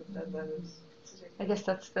observations as well as. I guess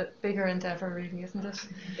that's the bigger endeavour, really, isn't it?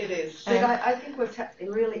 It is. But I think what's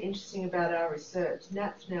really interesting about our research,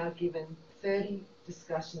 Nat's now given 30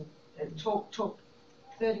 discussions,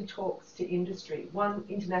 30 talks to industry, one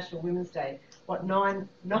International Women's Day, nine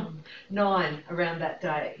around that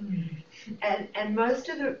day. And most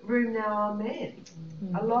of the room now are men.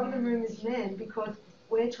 A lot of the room is men because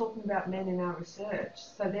we're talking about men in our research,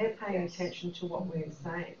 so they're paying attention to what we're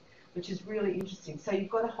saying, which is really interesting. So you've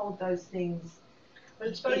got to hold those things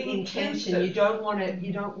in tension. You don't want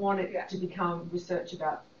it to become research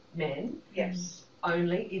about men.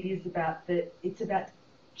 Only it is about it's about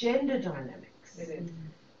gender dynamics. It is.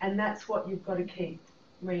 And that's what you've got to keep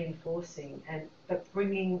reinforcing, but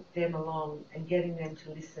bringing them along and getting them to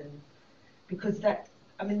listen, because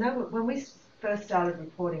when we first started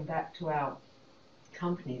reporting back to our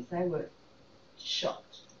companies, they were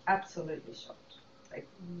shocked, absolutely shocked.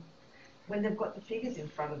 When they've got the figures in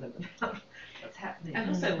front of them about what's happening. And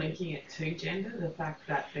also linking it to gender, the fact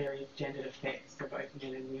that there is gendered effects for both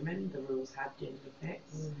men and women, the rules have gendered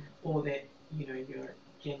effects, or that, you know, you're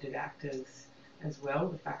gendered actors as well,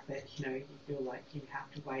 the fact that, you know, you feel like you have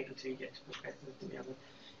to wait until you get to professors to be able to,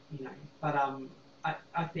 you know, but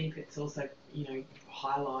I think it's also, you know,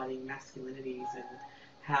 highlighting masculinities and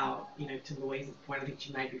how, you know, to Louise's point I think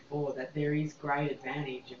she made before, that there is great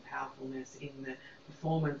advantage and powerfulness in the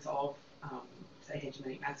performance of, say,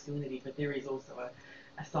 hegemonic masculinity, but there is also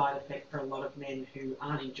a side effect for a lot of men who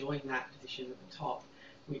aren't enjoying that position at the top,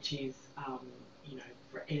 which is, you know,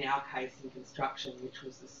 in our case in construction, which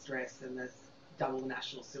was the stress and the double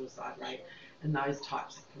national suicide rate and those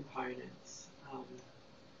types of components.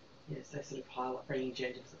 So sort of highlight bringing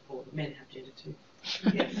gender to the fore. Men have gender too.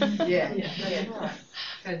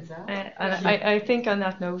 And I think on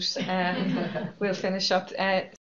that note, we'll finish up.